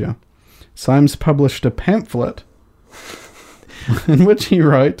soldier. Symes published a pamphlet in which he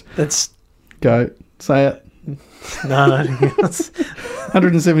wrote... That's... Go, say it. No.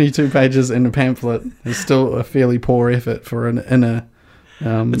 172 pages in a pamphlet is still a fairly poor effort for an inner...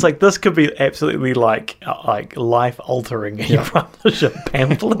 It's like this could be absolutely like life altering. And you publish a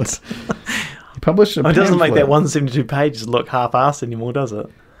pamphlet. He published a It pamphlet doesn't make that 172 pages look half-assed anymore, does it?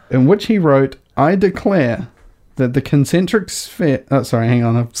 in which he wrote, "I declare that the concentric sphere..." Oh, sorry, hang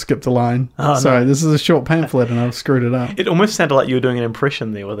on, I've skipped a line. Oh, sorry, no. this is a short pamphlet and I've screwed it up. It almost sounded like you were doing an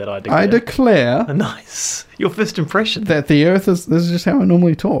impression there with that idea. I declare Nice. Your first impression. that the Earth is... This is just how I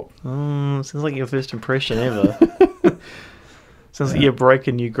normally talk. Sounds like your first impression ever. Sounds like you're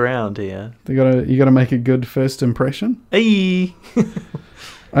breaking new ground here. You gotta make a good first impression. Hey.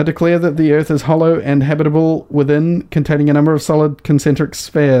 I declare that the Earth is hollow and habitable within, containing a number of solid concentric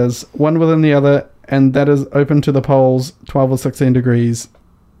spheres, one within the other, and that is open to the poles, 12 or 16 degrees,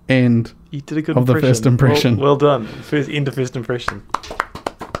 end You did a good of the impression. first impression. Well done. End of first impression.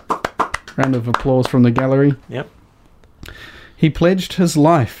 Round of applause from the gallery. Yep. He pledged his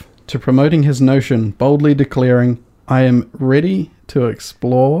life to promoting his notion, boldly declaring, "I am ready to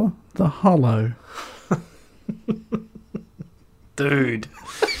explore the hollow." Dude.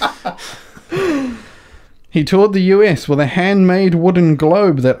 He toured the US with a handmade wooden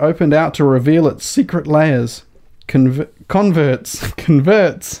globe that opened out to reveal its secret layers. Converts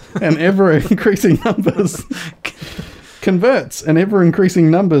and ever-increasing numbers. Converts and ever-increasing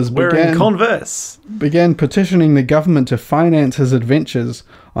numbers Wearing Converse. began petitioning the government to finance his adventures.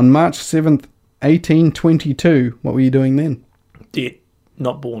 On March 7th, 1822, what were you doing then? Dead.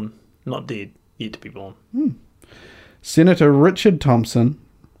 Not born. Not dead. Yet to be born. Senator Richard Thompson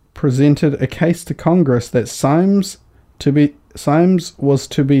presented a case to Congress that Symes was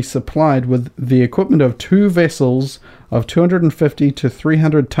to be supplied with the equipment of 2 vessels of 250 to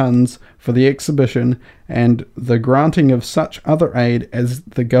 300 tons for the exhibition and the granting of such other aid as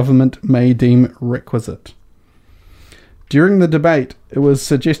the government may deem requisite. During the debate, it was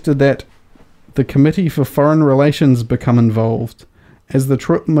suggested that the Committee for Foreign Relations become involved, as the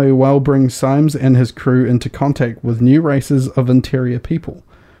trip may well bring Symes and his crew into contact with new races of interior people.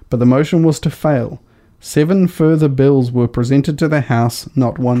 But the motion was to fail. 7 further bills were presented to the House,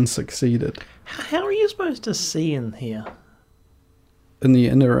 not one succeeded. How are you supposed to see in here? In the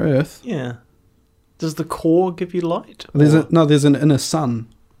inner Earth, Yeah. Does the core give you light? there's an inner sun.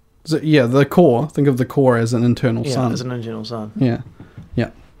 The core. Think of the core as an internal Yeah, sun. as an internal sun. Yeah.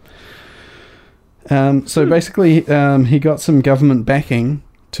 So basically, he got some government backing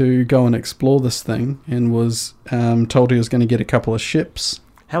to go and explore this thing, and was told he was going to get a couple of ships.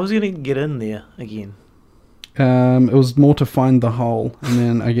 How was he going to get in there again? It was more to find the hole, and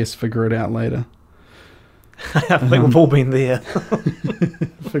then I guess figure it out later. I think we've all been there.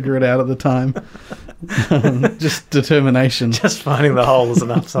 Figure it out at the time. Just determination. Just finding the hole is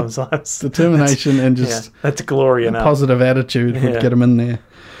enough sometimes. Determination and just that's glory enough. positive attitude would Yeah. get him in there.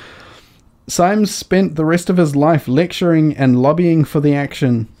 Symes spent the rest of his life lecturing and lobbying for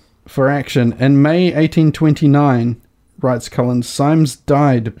action. In May 1829, writes Collins, Symes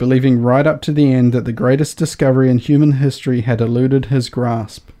died believing right up to the end that the greatest discovery in human history had eluded his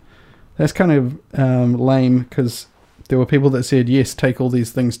grasp. That's kind of lame, because there were people that said, yes, take all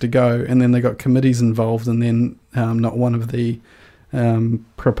these things to go, and then they got committees involved, and then not one of the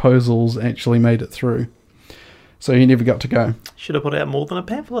proposals actually made it through. So he never got to go. Should have put out more than a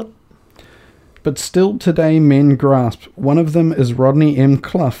pamphlet. But still today men grasp. One of them is Rodney M.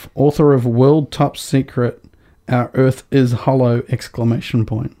 Clough, author of World Top Secret, Our Earth is Hollow! !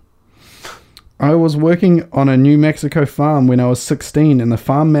 I was working on a New Mexico farm when I was 16, and the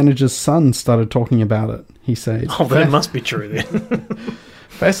farm manager's son started talking about it, he says. Oh, that must be true then.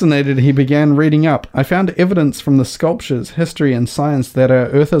 Fascinated, he began reading up. I found evidence from the sculptures, history, and science that our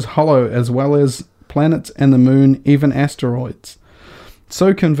Earth is hollow, as well as planets and the moon, even asteroids.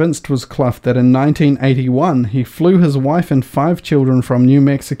 So convinced was Clough that in 1981 he flew his wife and 5 children from New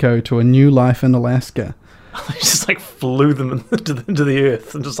Mexico to a new life in Alaska. He just flew them into the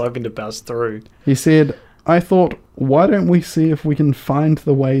earth and just hoping to pass through. He said, I thought, why don't we see if we can find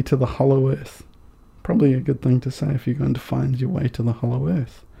the way to the hollow earth? Probably a good thing to say if you're going to find your way to the hollow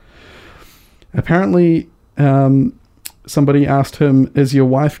earth. Apparently, somebody asked him, is your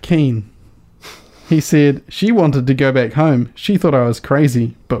wife keen? He said, she wanted to go back home. She thought I was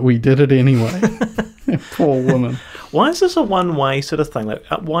crazy, but we did it anyway. Poor woman. Why is this a one-way sort of thing?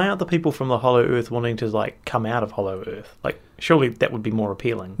 Why aren't the people from the Hollow Earth wanting to come out of Hollow Earth? Surely that would be more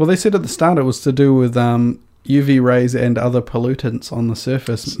appealing. Well, they said at the start it was to do with UV rays and other pollutants on the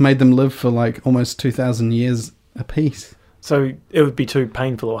surface. Made them live for almost 2,000 years apiece. So it would be too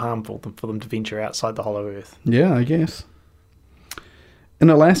painful or harmful for them to venture outside the Hollow Earth. Yeah, I guess. In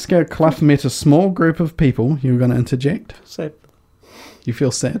Alaska, Clough met a small group of people. You were going to interject? Sad. You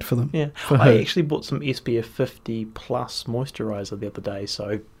feel sad for them? Yeah. For I who? actually bought some SPF 50 plus moisturiser the other day,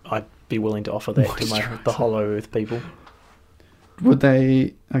 so I'd be willing to offer that to the Hollow Earth people. Would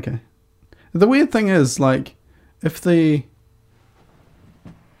they... Okay. The weird thing is, if the...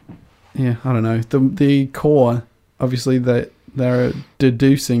 Yeah, I don't know. The core, obviously, that they're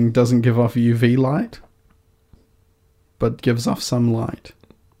deducing doesn't give off UV light, but gives off some light.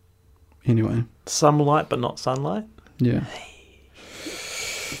 Anyway. Some light, but not sunlight? Yeah.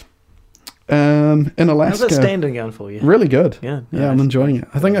 In Alaska... How's that standing going for you? Really good. Yeah. Yeah, I'm enjoying it.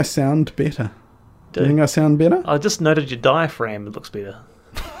 I think I sound better. Do you think I sound better? I just noted your diaphragm. It looks better.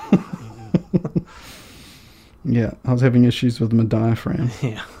 Yeah, I was having issues with my diaphragm.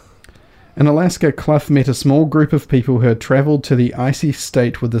 Yeah. In Alaska, Clough met a small group of people who had travelled to the icy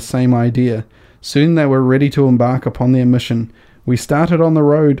state with the same idea. Soon they were ready to embark upon their mission. We started on the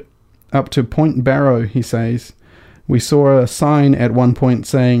road up to Point Barrow, he says. We saw a sign at one point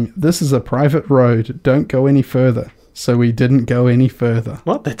saying, this is a private road, don't go any further. So we didn't go any further.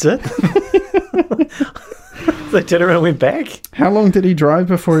 What? That's it? They turned around and went back? How long did he drive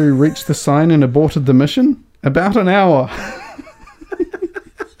before he reached the sign and aborted the mission? About an hour.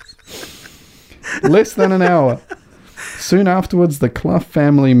 Less than an hour. Soon afterwards, the Clough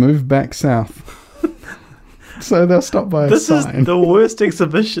family moved back south. So they'll stop by a sign. This is the worst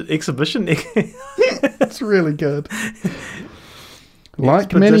exhibition. It's really good.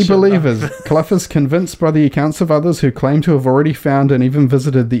 Like many believers, Clough is convinced by the accounts of others who claim to have already found and even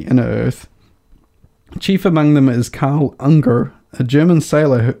visited the inner earth. Chief among them is Karl Unger, a German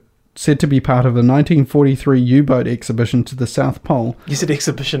sailor who said to be part of a 1943 U-boat exhibition to the South Pole. You said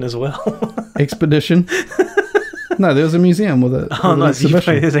exhibition as well. Expedition? No, there was a museum with an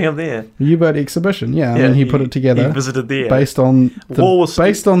exhibition. There's a there. U-boat exhibition, yeah. I mean, he put it together. He visited there. Based on the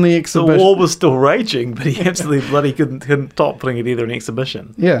exhibition. The war was still raging, but he absolutely bloody couldn't stop putting together an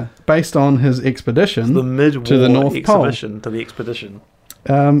exhibition. Yeah, based on his expedition the mid-war to the North exhibition Pole. To the expedition.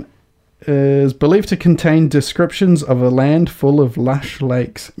 Is believed to contain descriptions of a land full of lush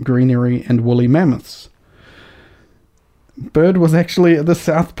lakes, greenery, and woolly mammoths. Bird was actually at the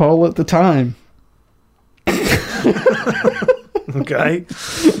South Pole at the time. Okay.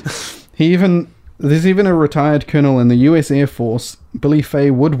 There's even a retired colonel in the US Air Force, Billy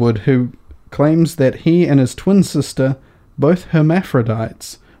Fay Woodward, who claims that he and his twin sister, both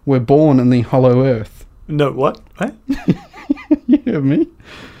hermaphrodites, were born in the Hollow Earth. No, what? What? You hear me?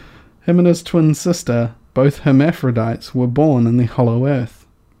 Him and his twin sister, both hermaphrodites, were born in the Hollow Earth.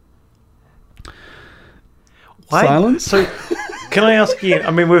 Why? Silence? So, can I ask you, I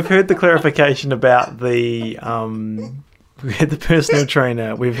mean, we've heard the clarification about we had the personal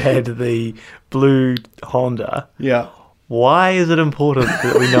trainer, we've had the blue Honda. Yeah. Why is it important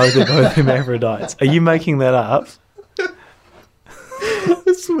that we know they're both hermaphrodites? Are you making that up?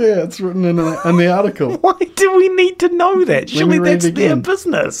 I swear it's written in the article. Why do we need to know that? Surely that's their again.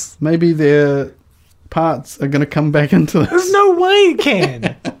 business. Maybe their parts are going to come back into this. There's no way it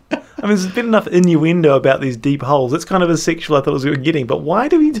can. I mean, there's been enough innuendo about these deep holes. It's kind of as sexual as I thought it was getting, but why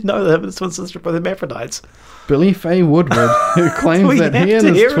do we need to know that this was sister by hermaphrodites? Billy Fay Woodward, who claims that he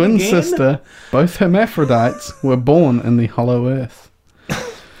and his twin sister, both hermaphrodites, were born in the Hollow Earth.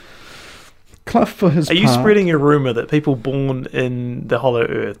 Clough, for his part... Are you spreading a rumour that people born in the Hollow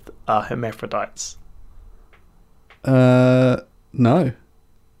Earth are hermaphrodites? No.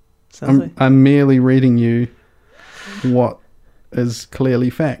 Sounds I'm merely reading you what is clearly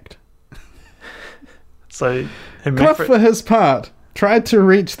fact. So, Clough, for his part, tried to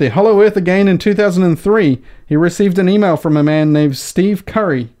reach the Hollow Earth again in 2003. He received an email from a man named Steve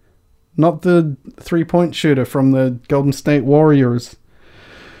Curry, not the three-point shooter from the Golden State Warriors,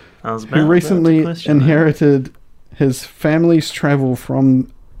 who recently inherited his family's travel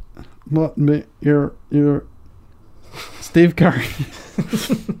from... What? You're Steve Curry.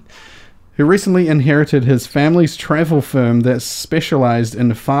 Who recently inherited his family's travel firm that specialized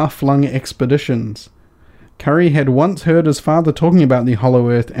in far-flung expeditions. Curry had once heard his father talking about the Hollow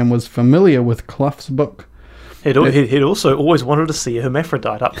Earth and was familiar with Clough's book. He'd also always wanted to see a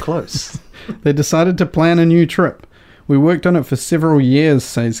hermaphrodite up close. They decided to plan a new trip. We worked on it for several years,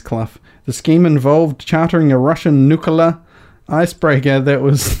 says Clough. The scheme involved chartering a Russian nuclear icebreaker that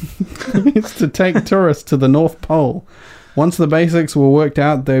was used to take tourists to the North Pole. Once the basics were worked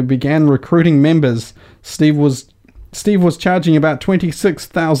out, they began recruiting members. Steve was charging about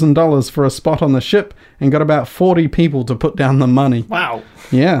 $26,000 for a spot on the ship and got about 40 people to put down the money. Wow.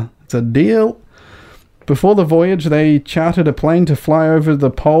 Yeah, it's a deal. Before the voyage, they chartered a plane to fly over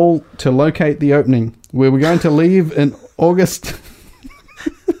the pole to locate the opening. We were going to leave in August.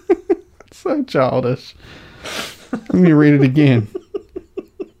 So childish. Let me read it again.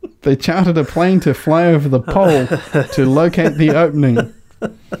 They chartered a plane to fly over the pole to locate the opening.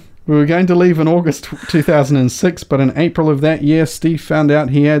 We were going to leave in August 2006, but in April of that year, Steve found out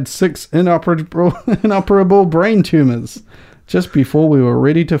he had 6 inoperable brain tumors. Just before we were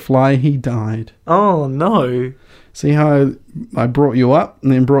ready to fly, he died. Oh, no. See how I brought you up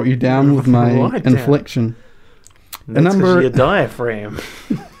and then brought you down with my inflection? That's because of your diaphragm.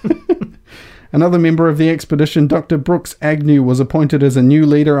 Another member of the expedition, Dr. Brooks Agnew, was appointed as a new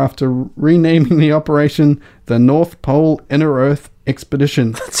leader after renaming the operation the North Pole Inner Earth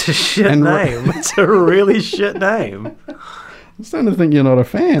Expedition. That's a shit name. It's a really shit name. I'm starting to think you're not a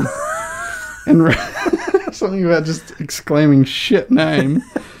fan. And something about just exclaiming shit name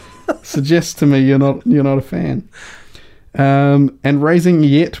suggests to me you're not a fan. And raising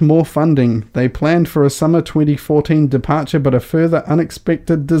yet more funding. They planned for a summer 2014 departure, but a further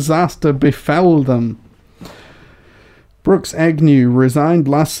unexpected disaster befell them. Brooks Agnew resigned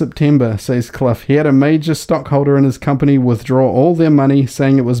last September, says Clough. He had a major stockholder in his company withdraw all their money,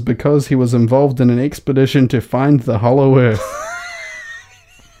 saying it was because he was involved in an expedition to find the Hollow Earth.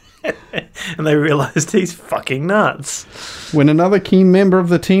 And they realised he's fucking nuts. When another key member of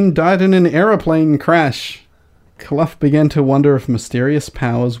the team died in an aeroplane crash, Clough began to wonder if mysterious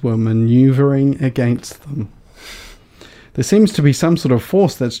powers were manoeuvring against them. There seems to be some sort of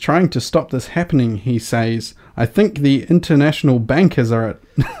force that's trying to stop this happening, he says. I think the international bankers are at...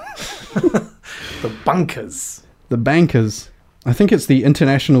 The bunkers. The bankers. I think it's the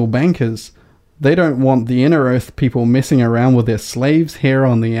international bankers. They don't want the inner earth people messing around with their slaves here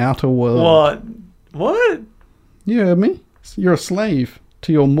on the outer world. What? You heard me? You're a slave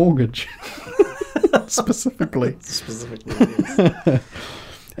to your mortgage. Specifically, yes.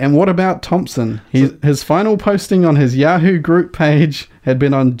 And what about Thompson? His final posting on his Yahoo group page had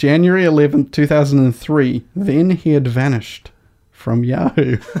been on January 11th, 2003. Then he had vanished from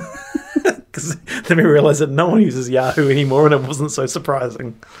Yahoo. Because then we realised that no one uses Yahoo anymore, and it wasn't so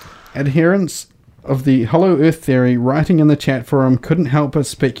surprising. Adherents of the Hollow Earth theory writing in the chat forum couldn't help but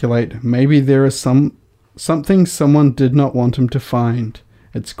speculate. Maybe there is something someone did not want him to find.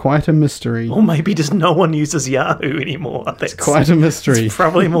 It's quite a mystery. Or maybe just no one uses Yahoo anymore. It's quite a mystery. It's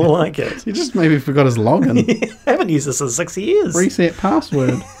probably more like it. He just maybe forgot his login. I haven't used this in 6 years. Reset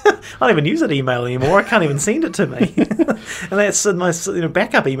password. I don't even use that email anymore. I can't even send it to me. And that's my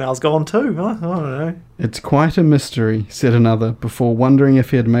backup email's gone too. I don't know. It's quite a mystery, said another, before wondering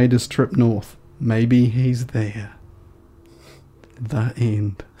if he had made his trip north. Maybe he's there. The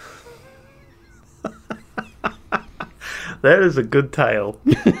end. That is a good tale.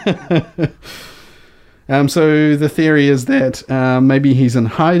 So the theory is that maybe he's in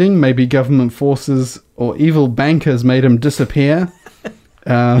hiding, maybe government forces or evil bankers made him disappear,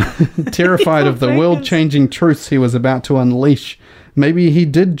 terrified of the world-changing truths he was about to unleash. Maybe he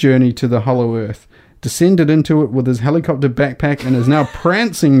did journey to the Hollow Earth. descended into it with his helicopter backpack and is now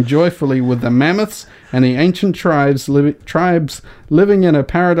prancing joyfully with the mammoths and the ancient tribes living in a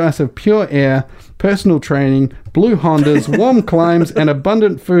paradise of pure air, personal training, blue Hondas, warm climes, and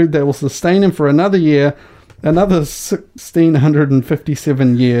abundant food that will sustain him for another year, another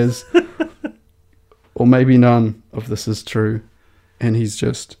 1,657 years. Or maybe none of this is true, and he's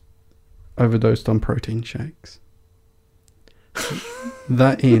just overdosed on protein shakes.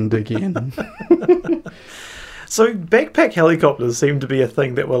 The end again. So backpack helicopters seem to be a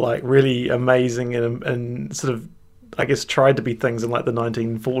thing that were like really amazing and sort of, I guess, tried to be things in like the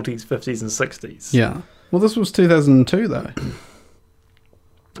 1940s, 50s, and 60s. Yeah. Well, this was 2002 though.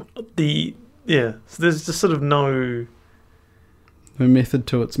 So there's just sort of no method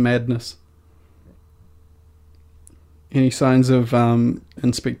to its madness. Any signs of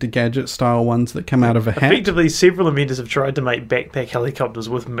Inspector Gadget style ones that come out of a hat? Effectively, several inventors have tried to make backpack helicopters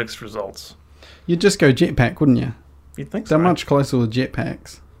with mixed results. You'd just go jetpack, wouldn't you? You'd think so. They're much closer with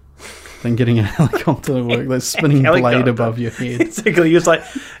jetpacks than getting a helicopter to work. That spinning blade above your head. Exactly. You're just like...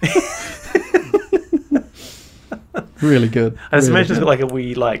 Really good. I just really imagine it's good. got like a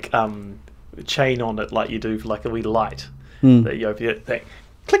wee chain on it, like you do for like a wee light. Mm. That you open it, that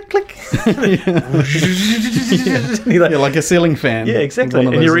click, click. Yeah, like a ceiling fan. Yeah, exactly. One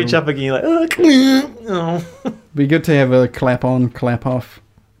of And you those reach little- up again, you're like, oh. Be good to have a clap on, clap off,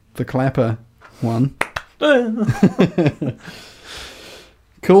 the clapper one.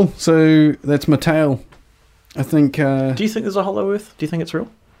 Cool. So that's my tale. I think. Do you think there's a Hollow Earth? Do you think it's real?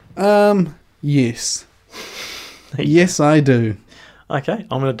 Yes. Yes, I do. Okay,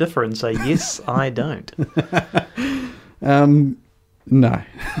 I'm going to differ and say yes, I don't. No. No.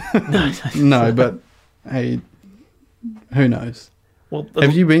 No, but hey, who knows? Well,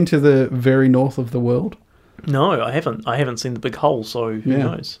 Have you been to the very north of the world? No, I haven't. I haven't seen the big hole, so who Yeah.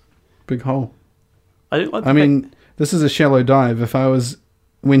 knows? Big hole. I do like the I fact- mean, this is a shallow dive. If I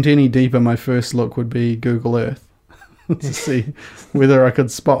went any deeper, my first look would be Google Earth to see whether I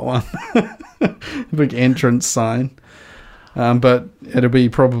could spot one. Big entrance sign. But it'll be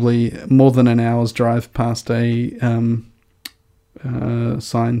probably more than an hour's drive past a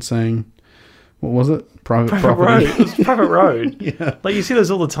sign saying, what was it? Private private road. property. It was private road. Yeah. Like you see those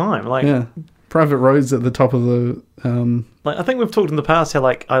all the time. Like, Yeah. Private roads at the top of the... like I think we've talked in the past how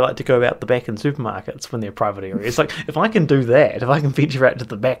like I like to go out the back in supermarkets when they're private areas. Like if I can do that, if I can venture out to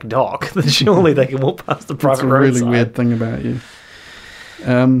the back dock, then surely they can walk past the That's private a road. really weird thing about you.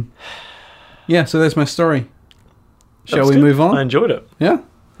 Yeah, so that's my story. Shall we move on? I enjoyed it. Yeah?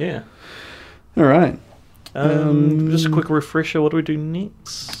 Yeah. All right. Just a quick refresher. What do we do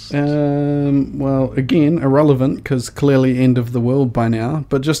next? Well, again, irrelevant because clearly end of the world by now.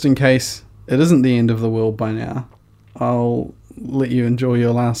 But just in case it isn't the end of the world by now, I'll let you enjoy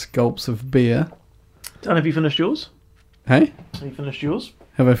your last gulps of beer. Dan, have you finished yours? Hey? Have you finished yours?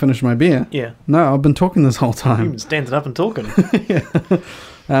 Have I finished my beer? Yeah. No, I've been talking this whole You've time. been standing up and talking.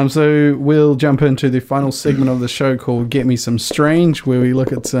 So we'll jump into the final segment of the show called Get Me Some Strange, where we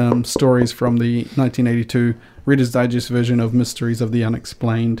look at some stories from the 1982 Reader's Digest version of Mysteries of the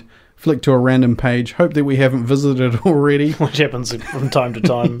Unexplained. Flick to a random page. Hope that we haven't visited already. Which happens from time to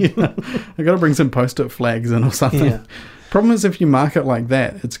time. Yeah. I got to bring some post-it flags in or something. Yeah. Problem is, if you mark it like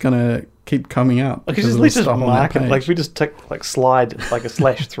that, it's going to keep coming up. Because it'll at least just stop on that mark it. page. Like if we just tick, like slide like a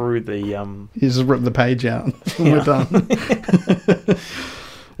slash through the You just rip the page out when Yeah. we're done.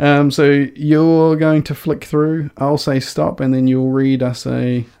 So you're going to flick through. I'll say stop, and then you'll read us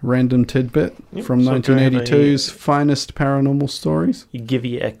a random tidbit Yep, from so go 1982's finest paranormal stories. you give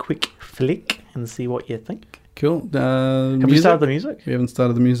you a quick flick and see what you think. Cool. Have we started the music? We haven't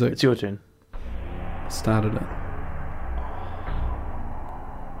started the music. It's your turn. Started it.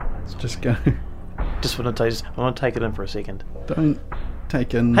 Let's just go. Just want to take it in for a second. Don't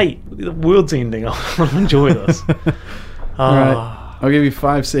take in. Hey, the world's ending. I want to enjoy this. All right. I'll give you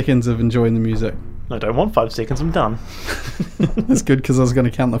 5 seconds of enjoying the music. No, I don't want 5 seconds. I'm done. That's good because I was going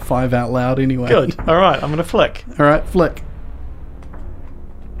to count the 5 out loud anyway. Good. All right. I'm going to flick. All right, flick.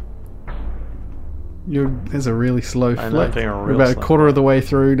 There's a really slow I know, flick. being a We're real about a slow quarter of the way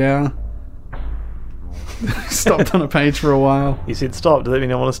through now. Stopped on a page for a while. You said stop. Does that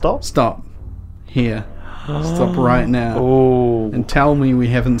mean I want to stop? Stop. Here. Stop right now. Oh. And tell me we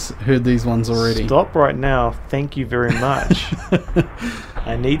haven't heard these ones already. Stop right now. Thank you very much.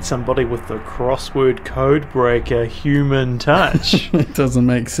 I need somebody with the crossword code breaker human touch. It doesn't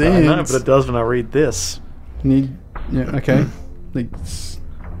make I sense. know, but it does when I read this. Yeah, okay.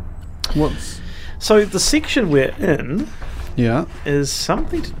 What's... So the section we're in Yeah. is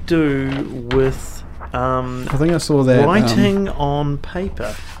something to do with I think I saw that. Writing on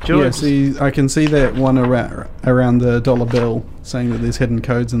paper. Do you know I can see that one around the dollar bill, saying that there's hidden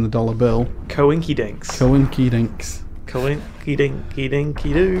codes in the dollar bill. Coinky dinks. Coinky dinks. Coinky dinky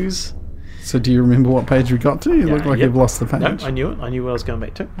dinky doos. So do you remember what page we got to? You look like you've lost the page. No, I knew it. I knew what I was going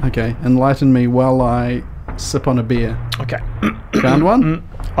back to. Okay, enlighten me while I sip on a beer. Okay. Found one?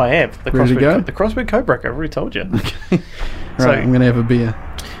 I have. The Ready to go? The crossword code breaker, I've already told you. Okay. So- Right, I'm going to have a beer.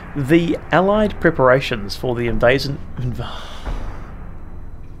 The Allied preparations for the invasion...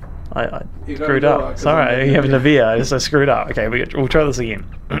 I You screwed gotta go up. out 'cause Sorry, I'm you have having a Nivea. I screwed up. Okay, we'll try this again.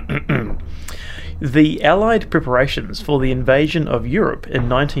 The Allied preparations for the invasion of Europe in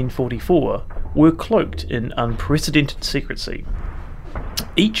 1944 were cloaked in unprecedented secrecy.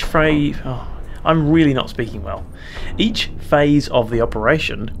 Each phase... Oh, I'm really not speaking well. Each phase of the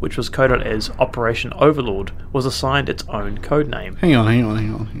operation, which was coded as Operation Overlord, was assigned its own code name. Hang on.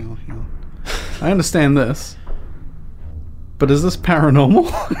 I understand this. But is this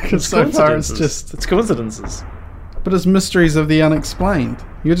paranormal? Because so far it's just... It's coincidences. But it's mysteries of the unexplained.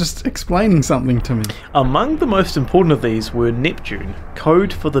 You're just explaining something to me. Among the most important of these were Neptune,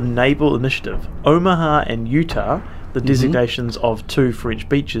 code for the Naval Initiative, Omaha and Utah, the designations of two French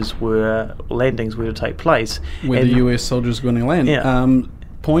beaches where landings were to take place. Where and the US soldiers were going to land. Yeah.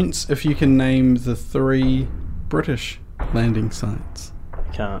 Points if you can name the 3 British landing sites.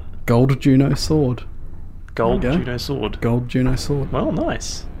 Can't. Gold Juno Sword. Gold There you go. Juno Sword. Gold Juno Sword. Well,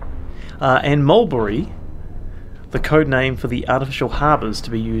 nice. And Mulberry, the code name for the artificial harbours to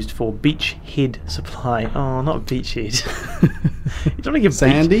be used for beachhead supply. Oh, not beachhead. You don't want to give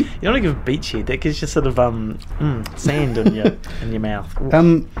Sandy? You don't want to give beachhead. That gives you sort of sand in your mouth.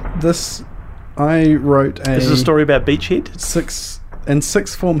 This I wrote a This is a story about beachhead.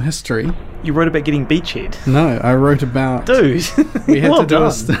 sixth form history. You wrote about getting beachhead, No, I wrote about dude. we had well to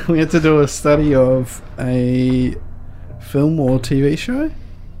do done. we had to do a study of a film or TV show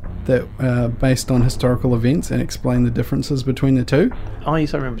that based on historical events and explain the differences between the two. Oh,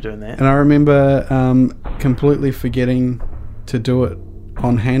 yes, I remember doing that. And I remember completely forgetting to do it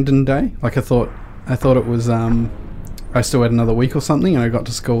on Handon Day. Like I thought it was I still had another week or something, and I got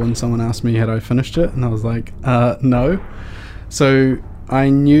to school and someone asked me had I finished it, and I was like, no. So I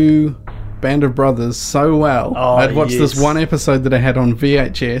knew Band of Brothers so well. Oh, I'd watched this yes. one episode that I had on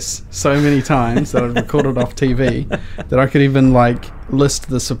VHS so many times that I'd recorded off TV that I could even list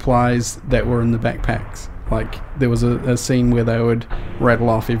the supplies that were in the backpacks. Like there was a scene where they would rattle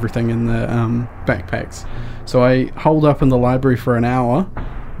off everything in the backpacks. So I holed up in the library for an hour,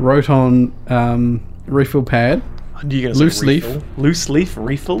 wrote on refill pad, You gonna loose say leaf. refill? Loose leaf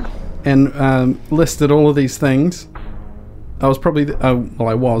refill. and listed all of these things. I was probably I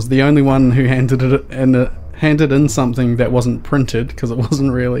was the only one who handed in something that wasn't printed because it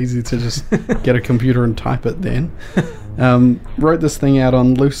wasn't real easy to just get a computer and type it then. Wrote this thing out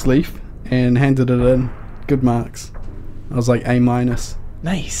on loose leaf and handed it in. Good marks. I was like A-,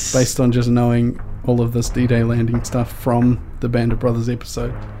 Nice. based on just knowing all of this D-Day landing stuff from the Band of Brothers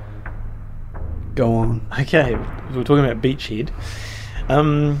episode. Go on. Okay, we're talking about beachhead.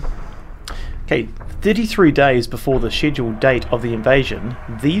 Okay, 33 days before the scheduled date of the invasion,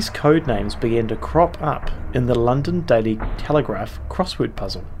 these code names began to crop up in the London Daily Telegraph crossword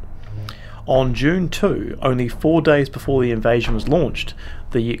puzzle. On June 2, only 4 days before the invasion was launched,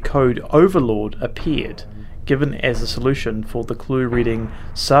 the code Overlord appeared, given as a solution for the clue reading,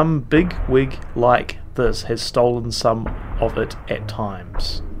 "Some big wig like this has stolen some of it at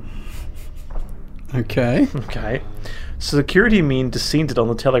times." Okay. Okay. Security men descended on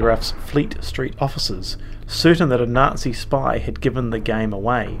the Telegraph's Fleet Street offices, certain that a Nazi spy had given the game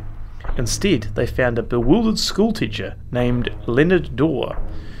away. Instead, they found a bewildered schoolteacher named Leonard Dorr,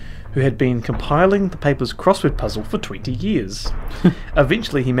 who had been compiling the paper's crossword puzzle for 20 years.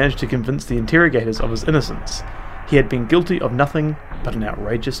 Eventually, he managed to convince the interrogators of his innocence. He had been guilty of nothing but an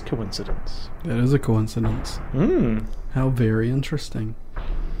outrageous coincidence. That is a coincidence. How very interesting.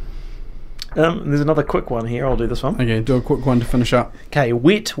 There's another quick one here. I'll do this one. Okay, do a quick one to finish up. Okay,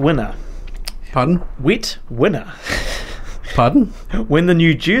 wet winner. Pardon? Wet winner. Pardon? When the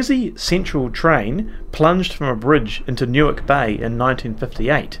New Jersey Central train plunged from a bridge into Newark Bay in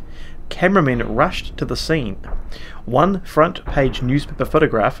 1958, cameramen rushed to the scene. One front-page newspaper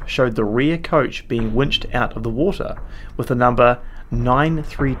photograph showed the rear coach being winched out of the water, with the number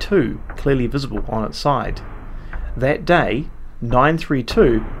 932 clearly visible on its side. That day,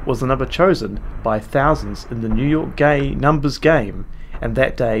 932 was the number chosen by thousands in the New York gay numbers game, and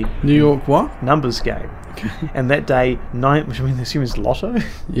that day New York what? numbers game. And that day, which I assume is lotto?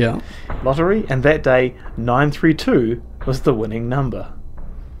 Yeah. Lottery, and that day 932 was the winning number.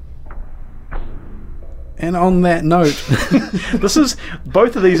 And on that note,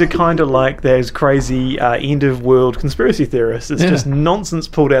 both of these are kind of like those crazy end of world conspiracy theorists. It's just nonsense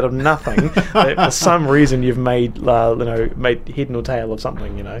pulled out of nothing. That for some reason you've made made head nor tail of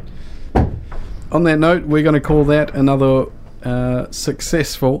something. On that note, we're going to call that another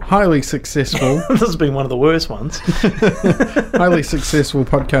highly successful. This has been one of the worst ones. Highly successful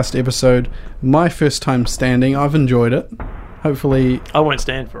podcast episode. My first time standing. I've enjoyed it. Hopefully, I won't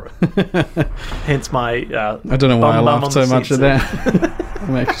stand for it. Hence my. I don't know why I laughed so much at that.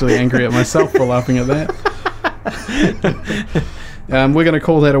 I'm actually angry at myself for laughing at that. We're going to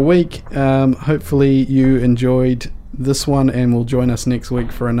call that a week. Hopefully, you enjoyed this one, and will join us next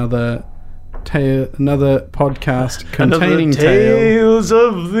week for another podcast containing tales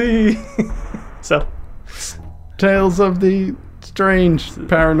of the tales of the strange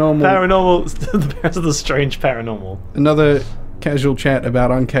paranormal. The strange paranormal. Another casual chat about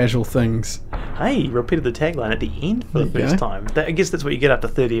uncasual things. Hey, you repeated the tagline at the end for the first time. I guess that's what you get after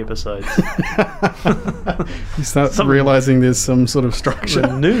 30 episodes. You start realizing there's some sort of structure.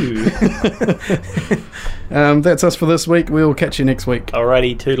 New. That's us for this week. We'll catch you next week.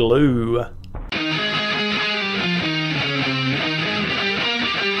 Alrighty, toodaloo.